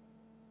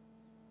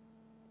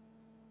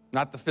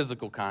 Not the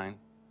physical kind.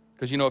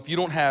 Because, you know, if you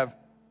don't have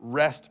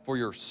rest for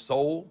your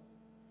soul,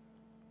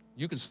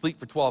 You can sleep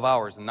for 12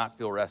 hours and not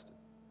feel rested.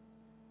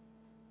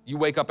 You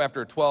wake up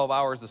after 12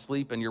 hours of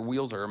sleep and your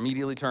wheels are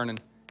immediately turning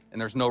and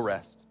there's no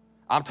rest.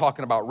 I'm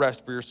talking about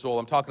rest for your soul.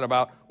 I'm talking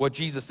about what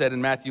Jesus said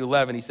in Matthew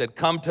 11. He said,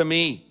 come to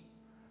me.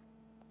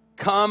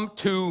 Come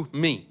to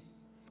me,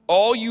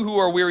 all you who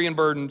are weary and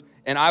burdened,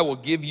 and I will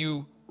give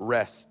you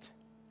rest.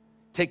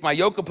 Take my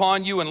yoke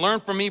upon you and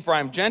learn from me, for I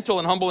am gentle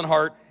and humble in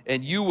heart,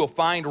 and you will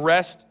find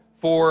rest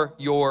for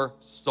your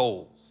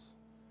souls.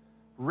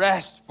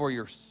 Rest for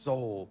your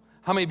soul.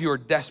 How many of you are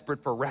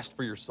desperate for rest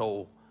for your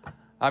soul?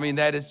 I mean,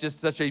 that is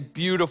just such a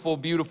beautiful,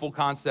 beautiful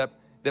concept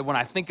that when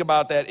I think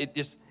about that, it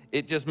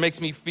just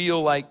makes me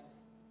feel like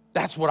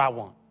that's what I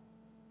want.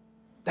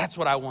 That's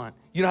what I want.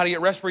 You know how to get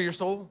rest for your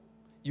soul?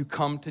 You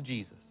come to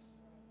Jesus.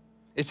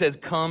 It says,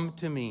 come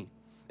to me.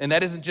 And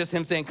that isn't just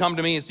him saying, come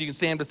to me, and so you can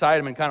stand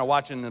beside him and kind of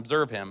watch and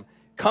observe him.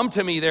 Come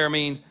to me there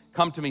means,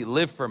 come to me,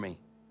 live for me.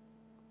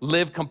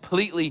 Live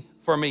completely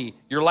for me.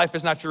 Your life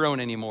is not your own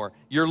anymore.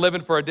 You're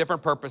living for a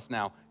different purpose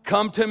now.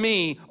 Come to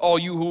me, all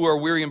you who are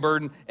weary and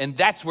burdened, and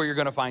that's where you're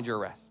going to find your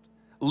rest.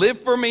 Live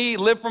for me,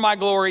 live for my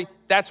glory.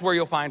 That's where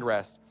you'll find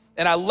rest.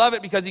 And I love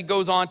it because he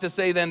goes on to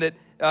say then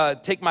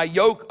that, take my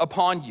yoke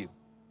upon you.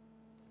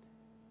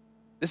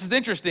 This is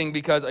interesting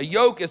because a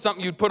yoke is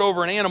something you'd put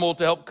over an animal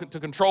to help to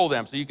control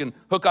them. So you can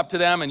hook up to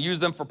them and use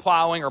them for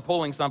plowing or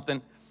pulling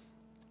something.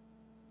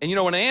 And you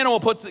know, when an animal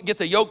gets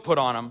a yoke put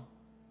on them,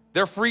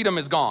 their freedom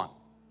is gone.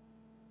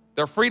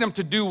 Their freedom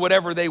to do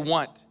whatever they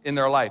want in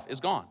their life is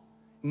gone.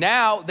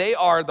 Now they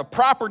are the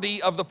property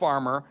of the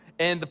farmer,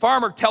 and the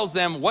farmer tells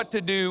them what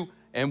to do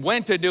and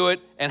when to do it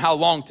and how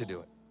long to do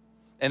it.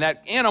 And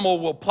that animal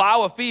will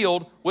plow a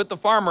field with the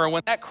farmer, and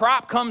when that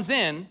crop comes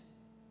in,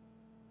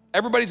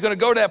 everybody's going to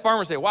go to that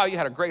farmer and say, wow, you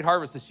had a great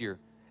harvest this year.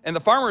 And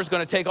the farmer is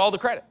going to take all the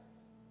credit.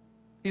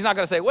 He's not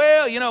going to say,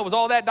 well, you know, it was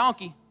all that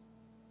donkey.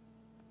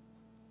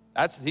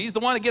 He's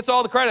the one that gets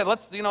all the credit.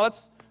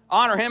 Let's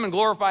honor him and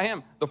glorify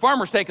him. The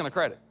farmer's taking the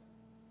credit.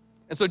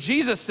 And so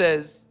Jesus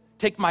says,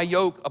 take my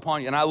yoke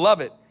upon you. And I love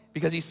it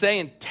because he's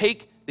saying,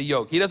 take the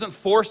yoke. He doesn't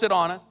force it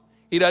on us.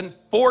 He doesn't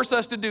force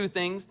us to do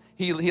things.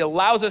 He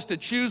allows us to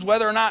choose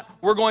whether or not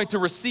we're going to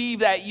receive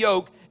that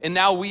yoke. And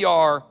now we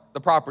are the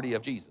property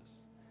of Jesus.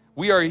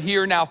 We are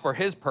here now for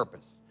his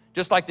purpose.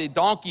 Just like the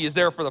donkey is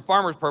there for the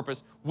farmer's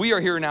purpose, we are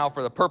here now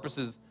for the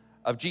purposes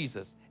of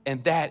Jesus.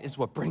 And that is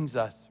what brings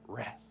us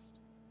rest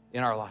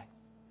in our life.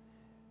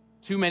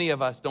 Too many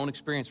of us don't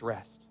experience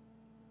rest.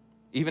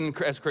 Even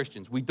as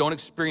Christians, we don't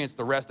experience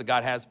the rest that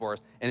God has for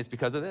us, and it's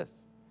because of this.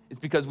 It's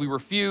because we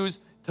refuse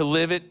to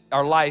live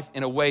our life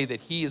in a way that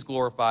he is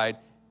glorified,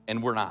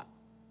 and we're not.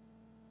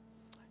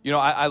 You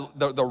know,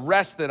 the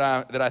rest that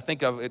I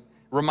think of, it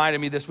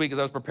reminded me this week as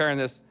I was preparing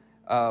this,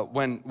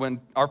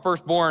 when our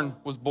firstborn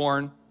was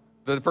born,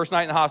 the first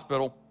night in the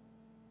hospital,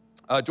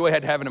 Joy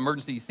had to have an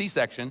emergency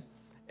C-section.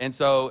 And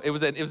so it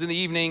was in the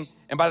evening,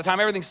 and by the time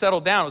everything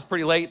settled down, it was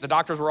pretty late. The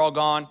doctors were all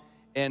gone,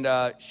 and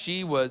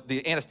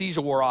the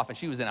anesthesia wore off, and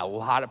she was in a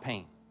lot of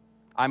pain.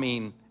 I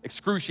mean,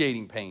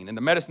 excruciating pain. And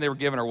the medicine they were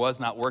giving her was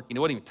not working. It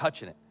wasn't even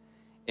touching it.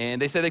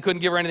 And they said they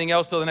couldn't give her anything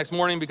else till the next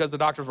morning because the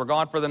doctors were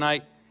gone for the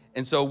night.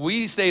 And so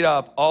we stayed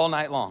up all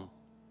night long.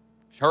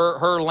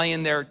 Her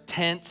laying there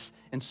tense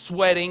and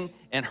sweating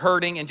and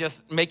hurting and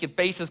just making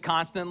faces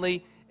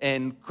constantly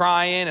and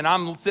crying. And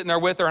I'm sitting there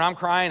with her and I'm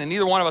crying, and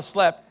neither one of us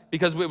slept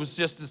because it was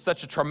just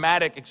such a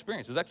traumatic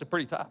experience. It was actually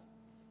pretty tough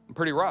and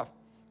pretty rough.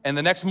 And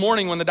the next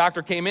morning when the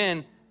doctor came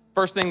in,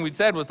 first thing we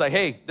said was like,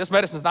 hey, this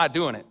medicine's not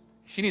doing it.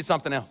 She needs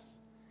something else.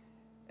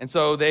 And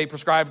so they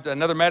prescribed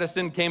another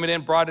medicine, came it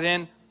in, brought it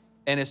in.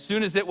 And as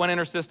soon as it went in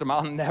her system,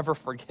 I'll never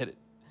forget it.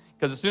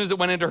 Because as soon as it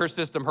went into her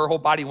system, her whole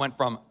body went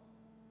from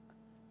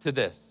to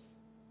this.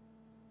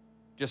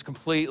 Just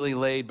completely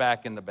laid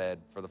back in the bed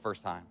for the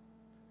first time.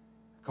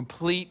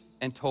 Complete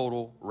and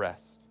total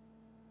rest.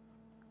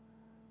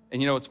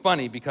 And you know, it's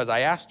funny because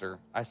I asked her,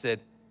 I said,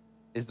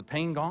 is the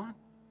pain gone?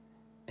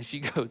 And she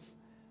goes,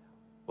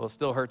 well, it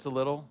still hurts a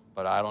little,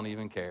 but I don't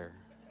even care.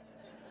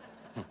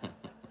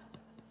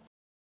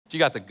 She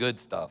got the good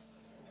stuff,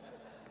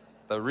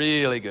 the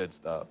really good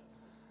stuff.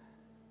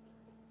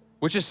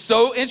 Which is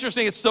so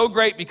interesting. It's so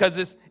great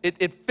because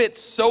it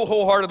fits so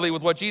wholeheartedly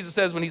with what Jesus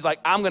says when he's like,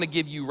 I'm going to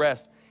give you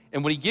rest.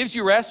 And when he gives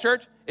you rest,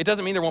 church, it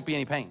doesn't mean there won't be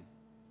any pain.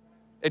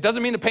 It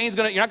doesn't mean you're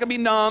not going to be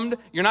numbed.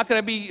 You're not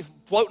going to be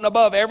floating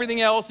above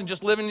everything else and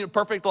just living your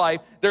perfect life.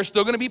 There's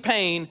still going to be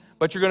pain,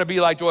 but you're going to be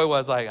like Joy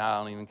was, like, I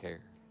don't even care.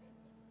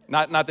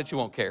 Not that you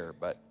won't care,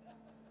 but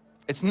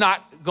it's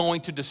not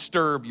going to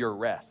disturb your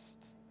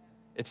rest.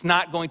 It's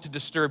not going to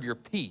disturb your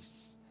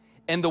peace.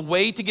 And the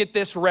way to get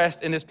this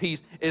rest and this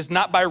peace is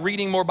not by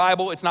reading more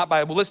Bible. It's not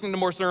by listening to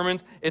more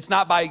sermons. It's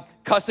not by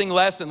cussing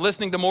less and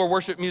listening to more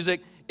worship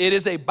music. It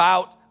is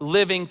about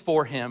living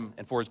for him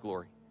and for his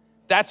glory.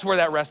 That's where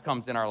that rest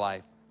comes in our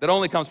life. That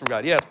only comes from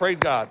God. Yes, praise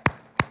God.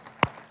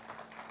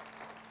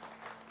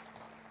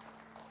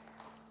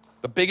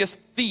 The biggest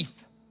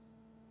thief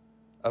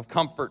of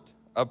comfort,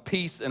 of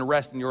peace and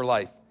rest in your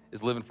life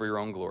is living for your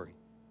own glory.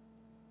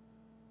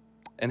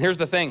 And here's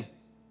the thing.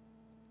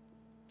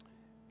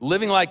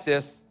 Living like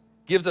this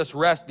gives us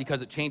rest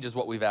because it changes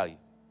what we value.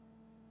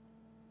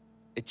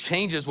 It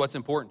changes what's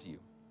important to you.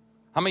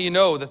 How many of you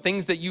know the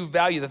things that you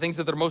value, the things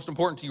that are most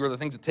important to you are the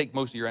things that take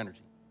most of your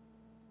energy?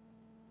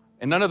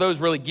 And none of those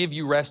really give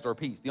you rest or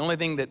peace. The only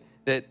thing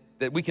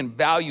that we can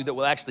value that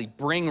will actually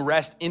bring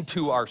rest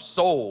into our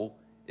soul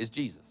is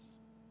Jesus.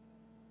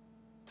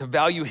 To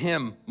value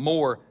him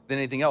more than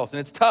anything else.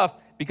 And it's tough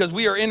because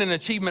we are in an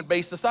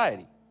achievement-based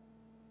society.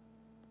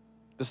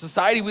 The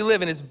society we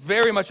live in is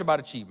very much about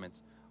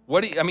achievements.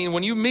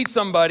 When you meet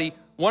somebody,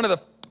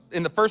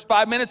 in the first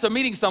 5 minutes of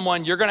meeting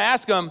someone, you're gonna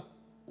ask them,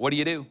 what do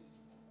you do?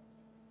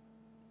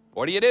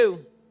 What do you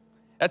do?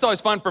 That's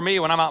always fun for me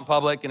when I'm out in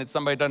public and it's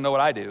somebody who doesn't know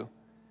what I do.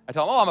 I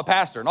tell them, I'm a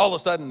pastor. And all of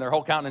a sudden, their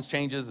whole countenance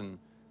changes and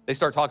they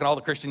start talking all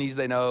the Christianese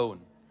they know.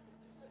 And,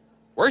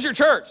 where's your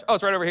church? Oh,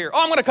 it's right over here.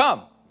 Oh, I'm going to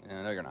come.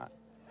 Yeah, no, you're not.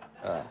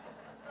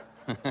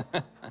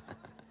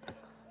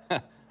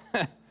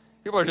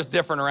 People are just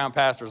different around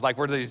pastors. Like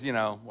we're these,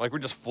 like we're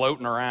just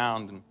floating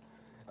around. And,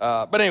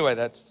 but anyway,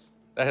 that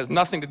has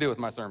nothing to do with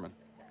my sermon.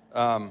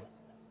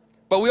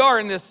 But we are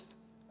in this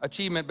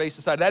achievement-based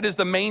society. That is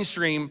the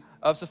mainstream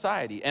of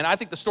society. And I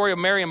think the story of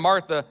Mary and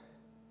Martha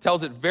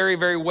tells it very,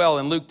 very well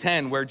in Luke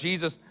 10, where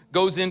Jesus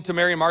goes into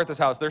Mary and Martha's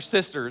house. They're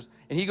sisters.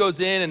 And he goes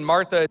in, and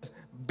Martha is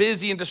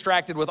busy and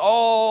distracted with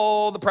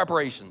all the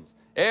preparations.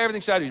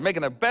 Everything she had to do. She's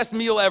making the best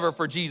meal ever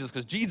for Jesus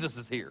because Jesus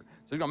is here.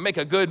 So he's going to make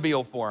a good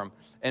meal for him.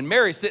 And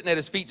Mary's sitting at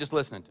his feet just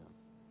listening to him.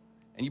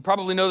 And you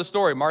probably know the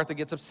story. Martha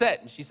gets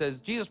upset, and she says,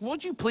 Jesus,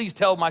 would you please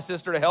tell my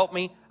sister to help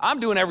me? I'm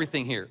doing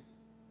everything here.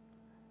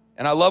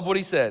 And I love what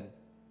he said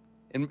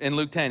in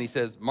Luke 10. He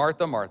says,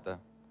 Martha, Martha,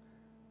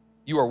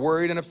 you are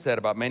worried and upset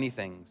about many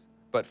things,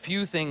 but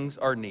few things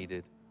are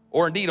needed,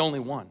 or indeed only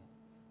one.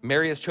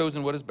 Mary has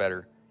chosen what is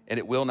better, and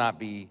it will not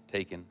be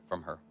taken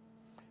from her.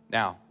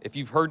 Now, if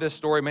you've heard this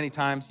story many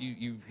times,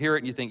 you hear it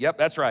and you think, yep,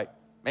 that's right.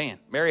 Man,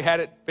 Mary had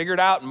it figured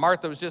out, and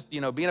Martha was just,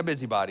 being a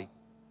busybody.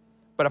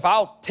 But if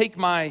I'll take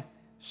my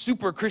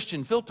super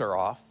Christian filter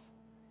off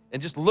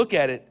and just look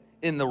at it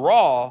in the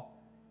raw,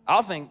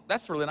 I'll think,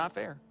 that's really not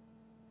fair.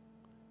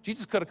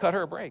 Jesus could have cut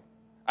her a break.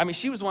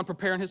 She was the one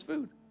preparing his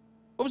food.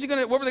 What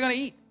were they gonna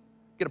eat?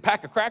 Get a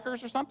pack of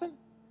crackers or something?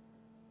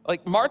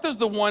 Like Martha's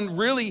the one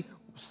really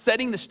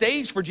setting the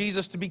stage for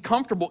Jesus to be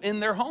comfortable in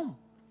their home.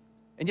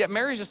 And yet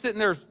Mary's just sitting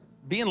there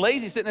being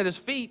lazy, sitting at his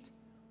feet.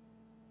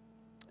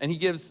 And he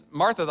gives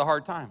Martha the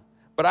hard time.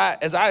 But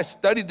as I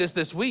studied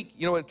this week,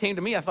 it came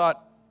to me, I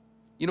thought,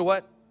 you know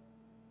what?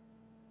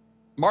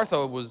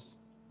 Martha was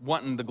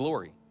wanting the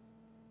glory.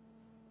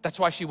 That's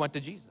why she went to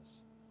Jesus.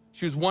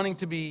 She was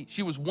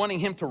wanting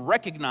him to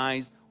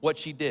recognize what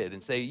she did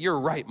and say, you're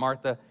right,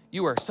 Martha.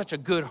 You are such a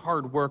good,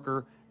 hard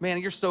worker. Man,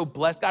 you're so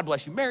blessed. God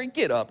bless you. Mary,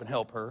 get up and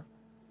help her,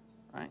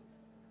 right?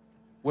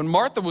 When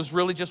Martha was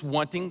really just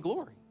wanting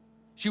glory.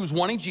 She was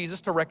wanting Jesus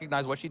to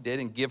recognize what she did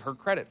and give her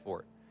credit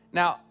for it.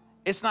 Now,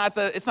 it's not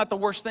the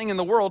worst thing in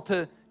the world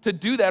to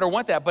do that or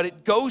want that, but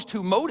it goes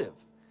to motive.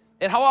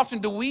 And how often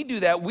do we do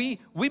that? We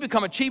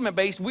become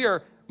achievement-based.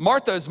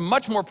 Martha is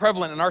much more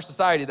prevalent in our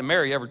society than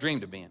Mary ever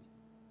dreamed of being.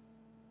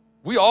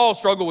 We all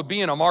struggle with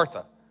being a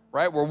Martha,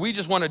 right? Where we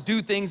just want to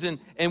do things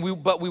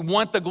but we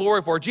want the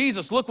glory for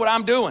Jesus. Look what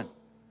I'm doing.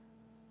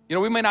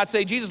 We may not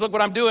say, Jesus, look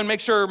what I'm doing. Make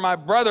sure my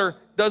brother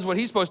does what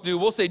he's supposed to do.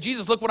 We'll say,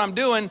 Jesus, look what I'm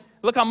doing.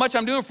 Look how much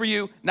I'm doing for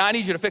you. Now I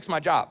need you to fix my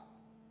job.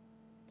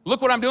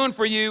 Look what I'm doing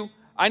for you.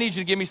 I need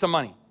you to give me some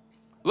money.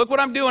 Look what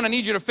I'm doing. I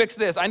need you to fix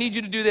this. I need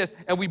you to do this.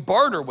 And we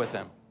barter with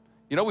him.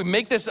 We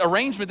make this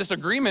arrangement, this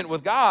agreement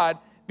with God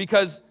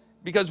because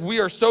we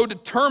are so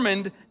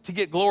determined to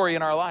get glory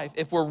in our life.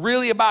 If we're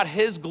really about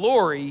his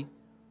glory,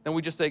 then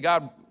we just say,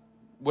 God,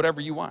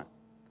 whatever you want.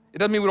 It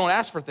doesn't mean we don't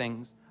ask for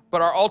things,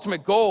 but our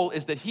ultimate goal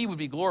is that he would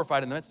be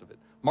glorified in the midst of it.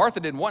 Martha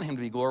didn't want him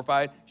to be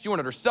glorified. She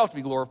wanted herself to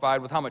be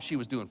glorified with how much she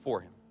was doing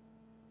for him.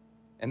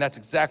 And that's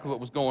exactly what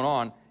was going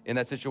on in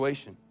that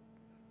situation.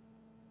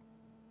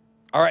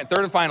 All right,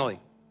 third and finally,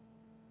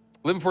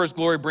 living for his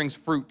glory brings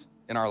fruit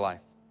in our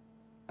life.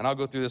 And I'll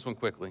go through this one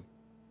quickly.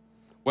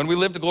 When we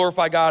live to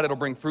glorify God, it'll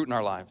bring fruit in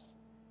our lives.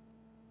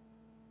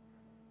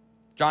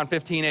 John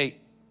 15:8,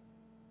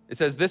 it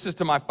says, this is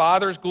to my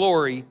Father's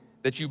glory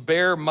that you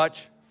bear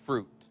much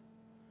fruit,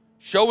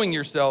 showing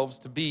yourselves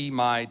to be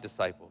my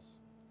disciples.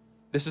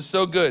 This is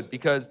so good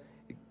because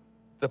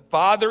the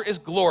Father is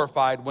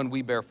glorified when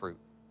we bear fruit.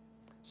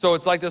 So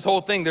it's like this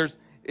whole thing.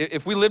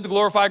 If we live to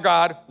glorify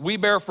God, we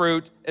bear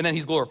fruit, and then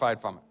he's glorified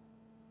from it.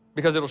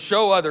 Because it'll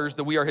show others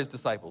that we are his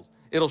disciples.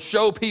 It'll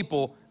show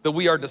people that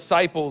we are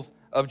disciples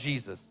of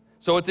Jesus.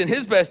 So it's in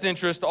his best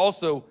interest to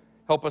also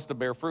help us to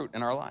bear fruit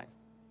in our life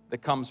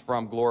that comes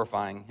from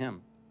glorifying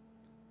him.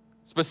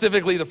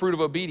 Specifically, the fruit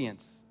of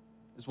obedience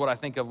is what I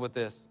think of with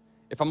this.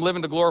 If I'm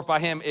living to glorify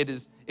him,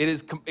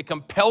 it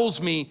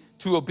compels me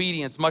to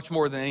obedience much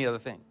more than any other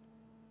thing.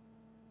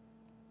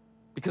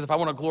 Because if I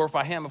want to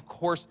glorify him, of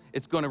course,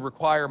 it's going to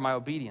require my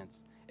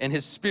obedience. And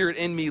his spirit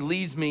in me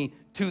leads me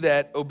to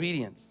that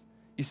obedience.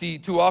 You see,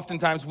 too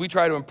oftentimes we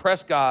try to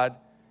impress God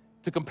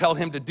to compel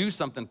him to do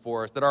something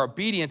for us, that our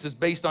obedience is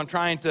based on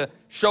trying to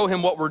show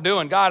him what we're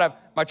doing. God,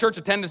 my church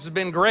attendance has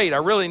been great. I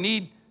really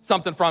need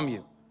something from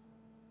you.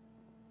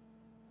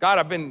 God,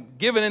 I've been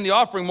giving in the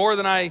offering more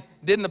than I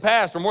did in the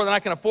past or more than I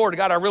can afford.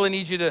 God, I really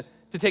need you to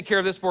take care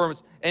of this for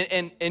us.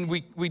 And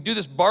we do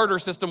this barter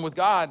system with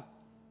God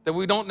that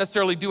we don't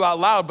necessarily do out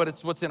loud, but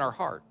it's what's in our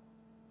heart.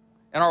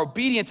 And our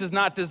obedience is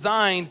not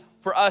designed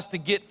for us to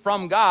get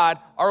from God.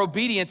 Our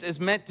obedience is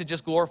meant to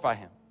just glorify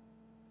him.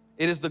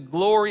 It is the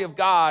glory of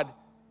God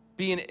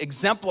being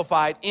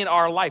exemplified in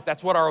our life.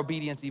 That's what our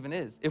obedience even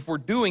is. If we're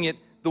doing it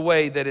the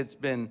way that it's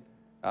been,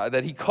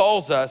 that he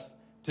calls us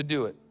to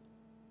do it.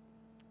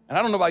 And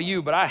I don't know about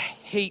you, but I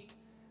hate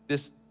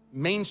this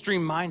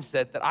mainstream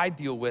mindset that I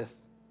deal with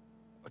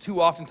too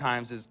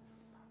oftentimes is,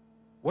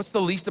 what's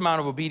the least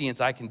amount of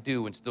obedience I can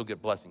do and still get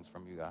blessings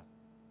from you, God?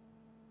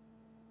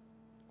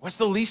 What's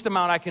the least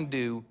amount I can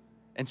do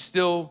and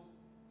still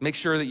make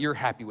sure that you're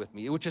happy with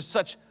me? Which is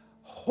such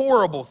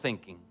horrible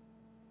thinking,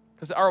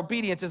 because our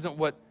obedience isn't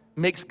what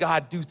makes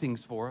God do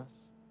things for us.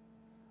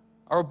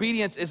 Our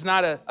obedience is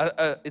not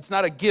it's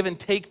not a give and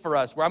take for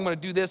us, where I'm going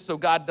to do this so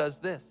God does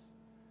this.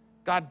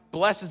 God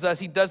blesses us.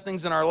 He does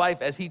things in our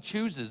life as he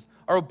chooses.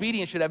 Our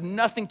obedience should have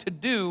nothing to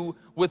do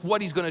with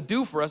what he's going to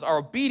do for us. Our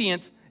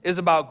obedience is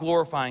about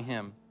glorifying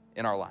him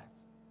in our life.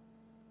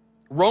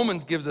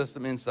 Romans gives us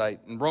some insight.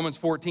 In Romans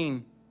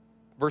 14,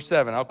 verse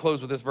 7, I'll close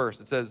with this verse.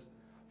 It says,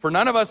 "For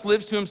none of us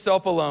lives to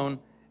himself alone,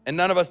 and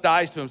none of us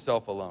dies to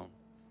himself alone.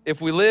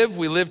 If we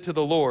live to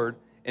the Lord,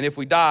 and if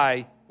we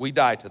die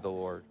to the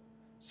Lord.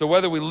 So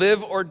whether we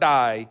live or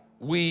die,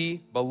 we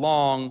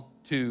belong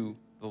to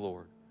the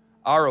Lord."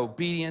 Our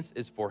obedience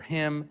is for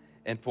him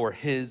and for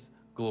his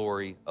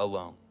glory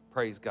alone.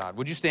 Praise God.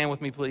 Would you stand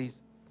with me,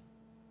 please?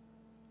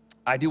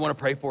 I do want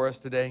to pray for us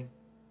today.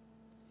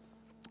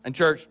 And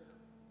church,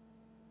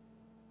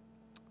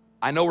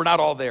 I know we're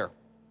not all there,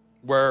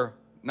 where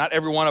not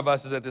every one of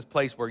us is at this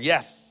place where,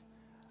 yes,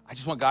 I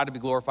just want God to be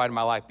glorified in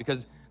my life,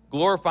 because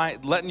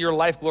letting your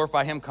life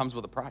glorify him comes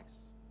with a price,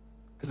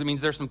 because it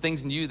means there's some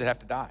things in you that have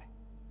to die.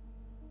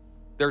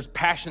 There's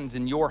passions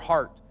in your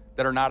heart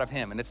that are not of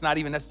him. And it's not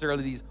even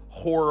necessarily these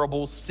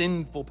horrible,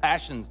 sinful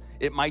passions.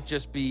 It might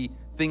just be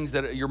things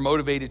that you're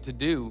motivated to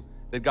do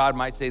that God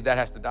might say that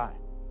has to die.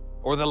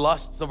 Or the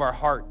lusts of our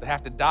heart that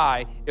have to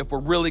die if we're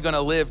really going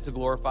to live to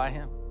glorify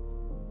him.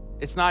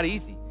 It's not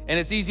easy. And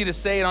it's easy to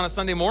say it on a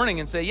Sunday morning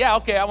and say, yeah,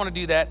 okay, I want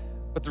to do that.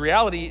 But the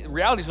reality is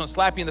going to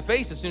slap you in the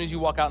face as soon as you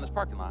walk out in this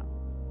parking lot.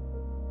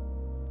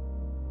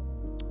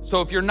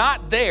 So if you're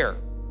not there,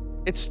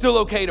 it's still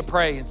okay to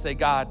pray and say,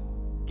 God,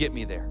 get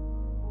me there.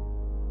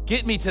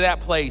 Get me to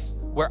that place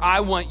where I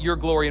want your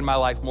glory in my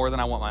life more than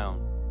I want my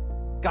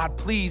own. God,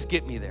 please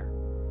get me there.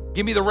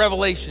 Give me the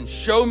revelation.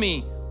 Show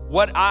me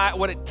what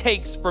it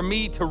takes for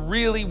me to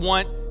really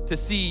want to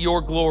see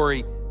your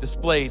glory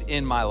displayed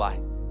in my life.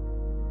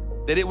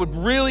 That it would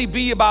really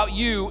be about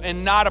you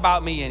and not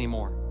about me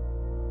anymore.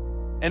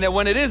 And that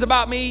when it is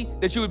about me,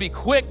 that you would be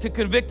quick to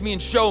convict me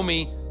and show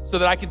me so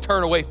that I can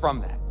turn away from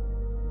that.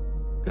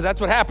 Because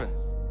that's what happens.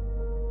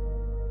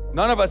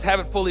 None of us have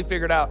it fully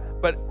figured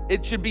out, but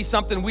it should be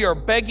something we are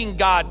begging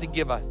God to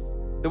give us,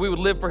 that we would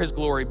live for his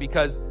glory,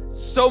 because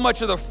so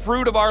much of the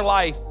fruit of our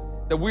life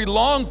that we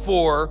long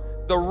for,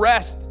 the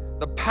rest,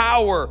 the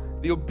power,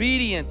 the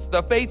obedience,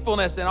 the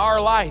faithfulness in our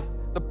life,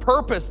 the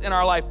purpose in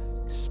our life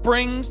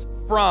springs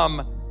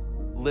from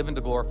living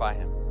to glorify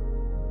him.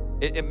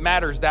 It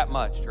matters that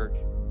much, church.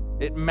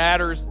 It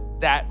matters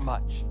that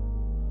much.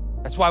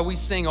 That's why we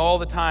sing all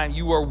the time,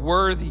 you are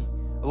worthy.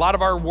 A lot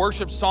of our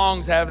worship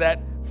songs have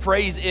that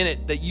phrase in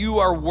it, that you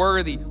are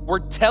worthy. We're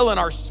telling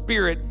our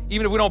spirit,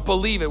 even if we don't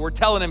believe it, we're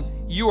telling him,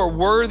 you are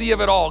worthy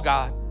of it all,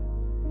 God.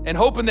 And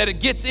hoping that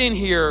it gets in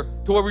here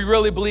to where we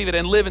really believe it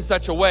and live in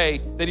such a way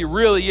that he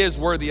really is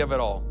worthy of it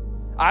all.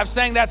 I've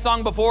sang that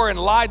song before and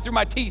lied through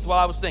my teeth while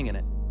I was singing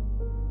it.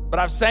 But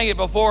I've sang it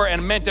before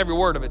and meant every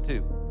word of it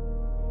too.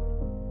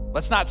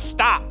 Let's not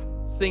stop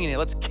singing it.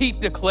 Let's keep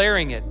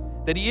declaring it,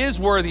 that he is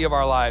worthy of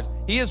our lives.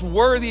 He is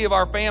worthy of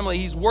our family.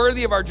 He's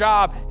worthy of our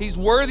job. He's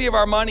worthy of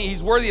our money.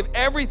 He's worthy of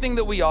everything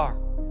that we are.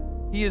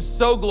 He is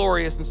so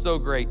glorious and so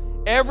great.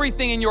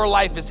 Everything in your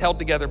life is held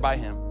together by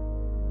him.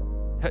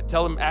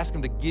 Tell him, ask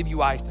him to give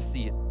you eyes to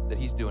see it, that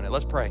he's doing it.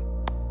 Let's pray.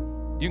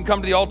 You can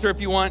come to the altar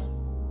if you want.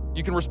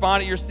 You can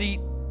respond at your seat.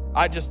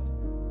 I just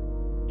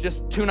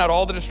tune out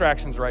all the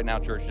distractions right now,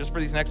 church, just for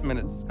these next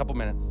minutes, couple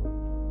minutes.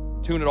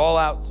 Tune it all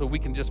out so we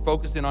can just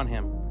focus in on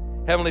him.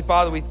 Heavenly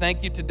Father, we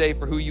thank you today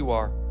for who you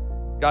are.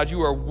 God,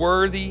 you are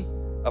worthy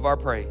of our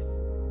praise.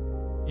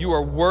 You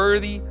are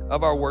worthy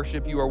of our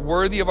worship. You are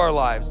worthy of our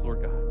lives,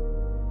 Lord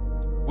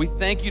God. We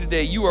thank you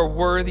today. You are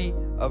worthy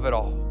of it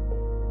all.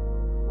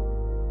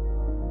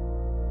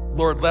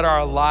 Lord, let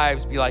our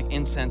lives be like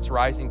incense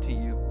rising to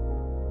you.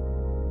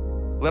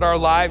 Let our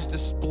lives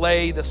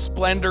display the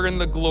splendor and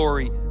the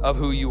glory of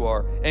who you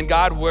are. And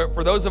God,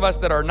 for those of us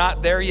that are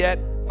not there yet,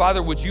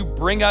 Father, would you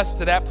bring us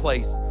to that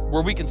place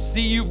where we can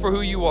see you for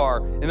who you are,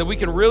 and that we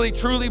can really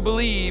truly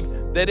believe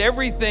that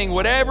everything,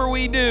 whatever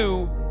we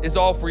do, is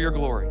all for your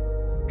glory.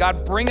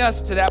 God, bring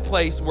us to that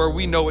place where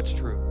we know it's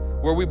true,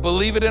 where we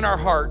believe it in our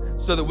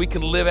heart so that we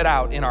can live it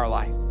out in our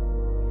life.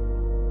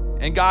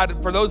 And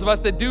God, for those of us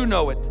that do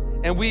know it,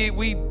 and we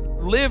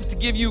live to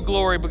give you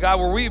glory, but God,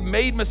 where we've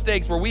made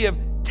mistakes, where we have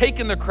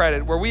taken the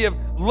credit, where we have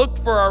looked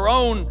for our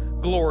own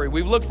glory,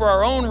 we've looked for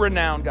our own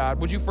renown, God,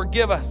 would you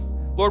forgive us?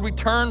 Lord, we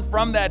turn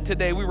from that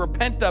today. We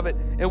repent of it,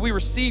 and we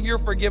receive your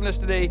forgiveness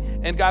today.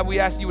 And God, we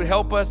ask you would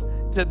help us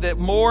to that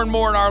more and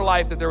more in our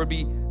life, that there would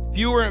be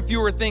fewer and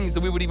fewer things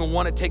that we would even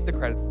want to take the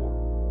credit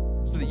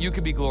for, so that you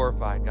could be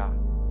glorified, God.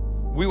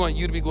 We want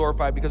you to be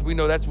glorified because we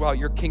know that's how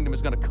your kingdom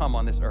is going to come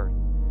on this earth.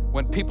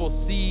 When people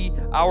see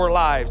our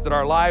lives, that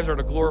our lives are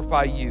to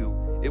glorify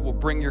you, it will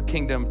bring your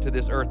kingdom to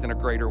this earth in a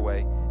greater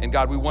way. And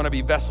God, we want to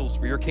be vessels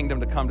for your kingdom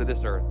to come to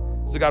this earth.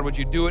 So God, would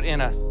you do it in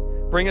us?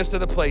 Bring us to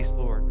the place,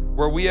 Lord,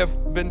 where we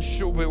have been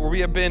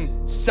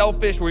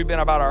selfish, where we've been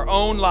about our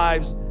own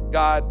lives.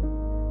 God,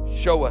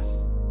 show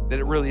us that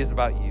it really is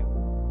about you.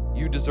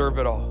 You deserve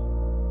it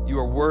all. You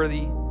are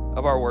worthy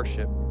of our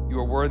worship. You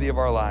are worthy of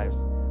our lives.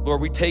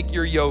 Lord, we take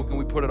your yoke and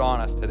we put it on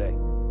us today.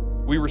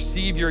 We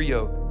receive your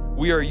yoke.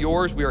 We are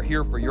yours. We are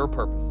here for your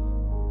purpose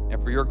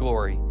and for your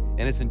glory.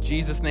 And it's in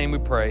Jesus' name we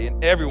pray.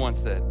 And everyone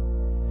said,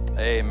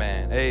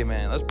 amen.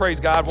 Amen. Let's praise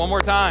God one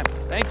more time.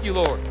 Thank you,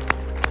 Lord.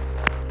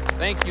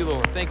 Thank you,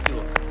 Lord. Thank you,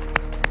 Lord.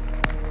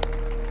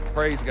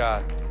 Praise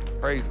God.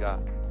 Praise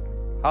God.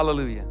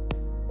 Hallelujah.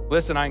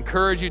 Listen, I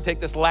encourage you to take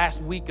this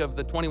last week of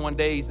the 21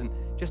 days and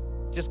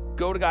just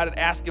go to God and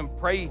ask him,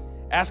 pray,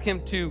 ask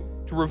him to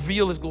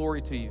reveal his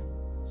glory to you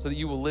so that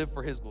you will live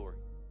for his glory.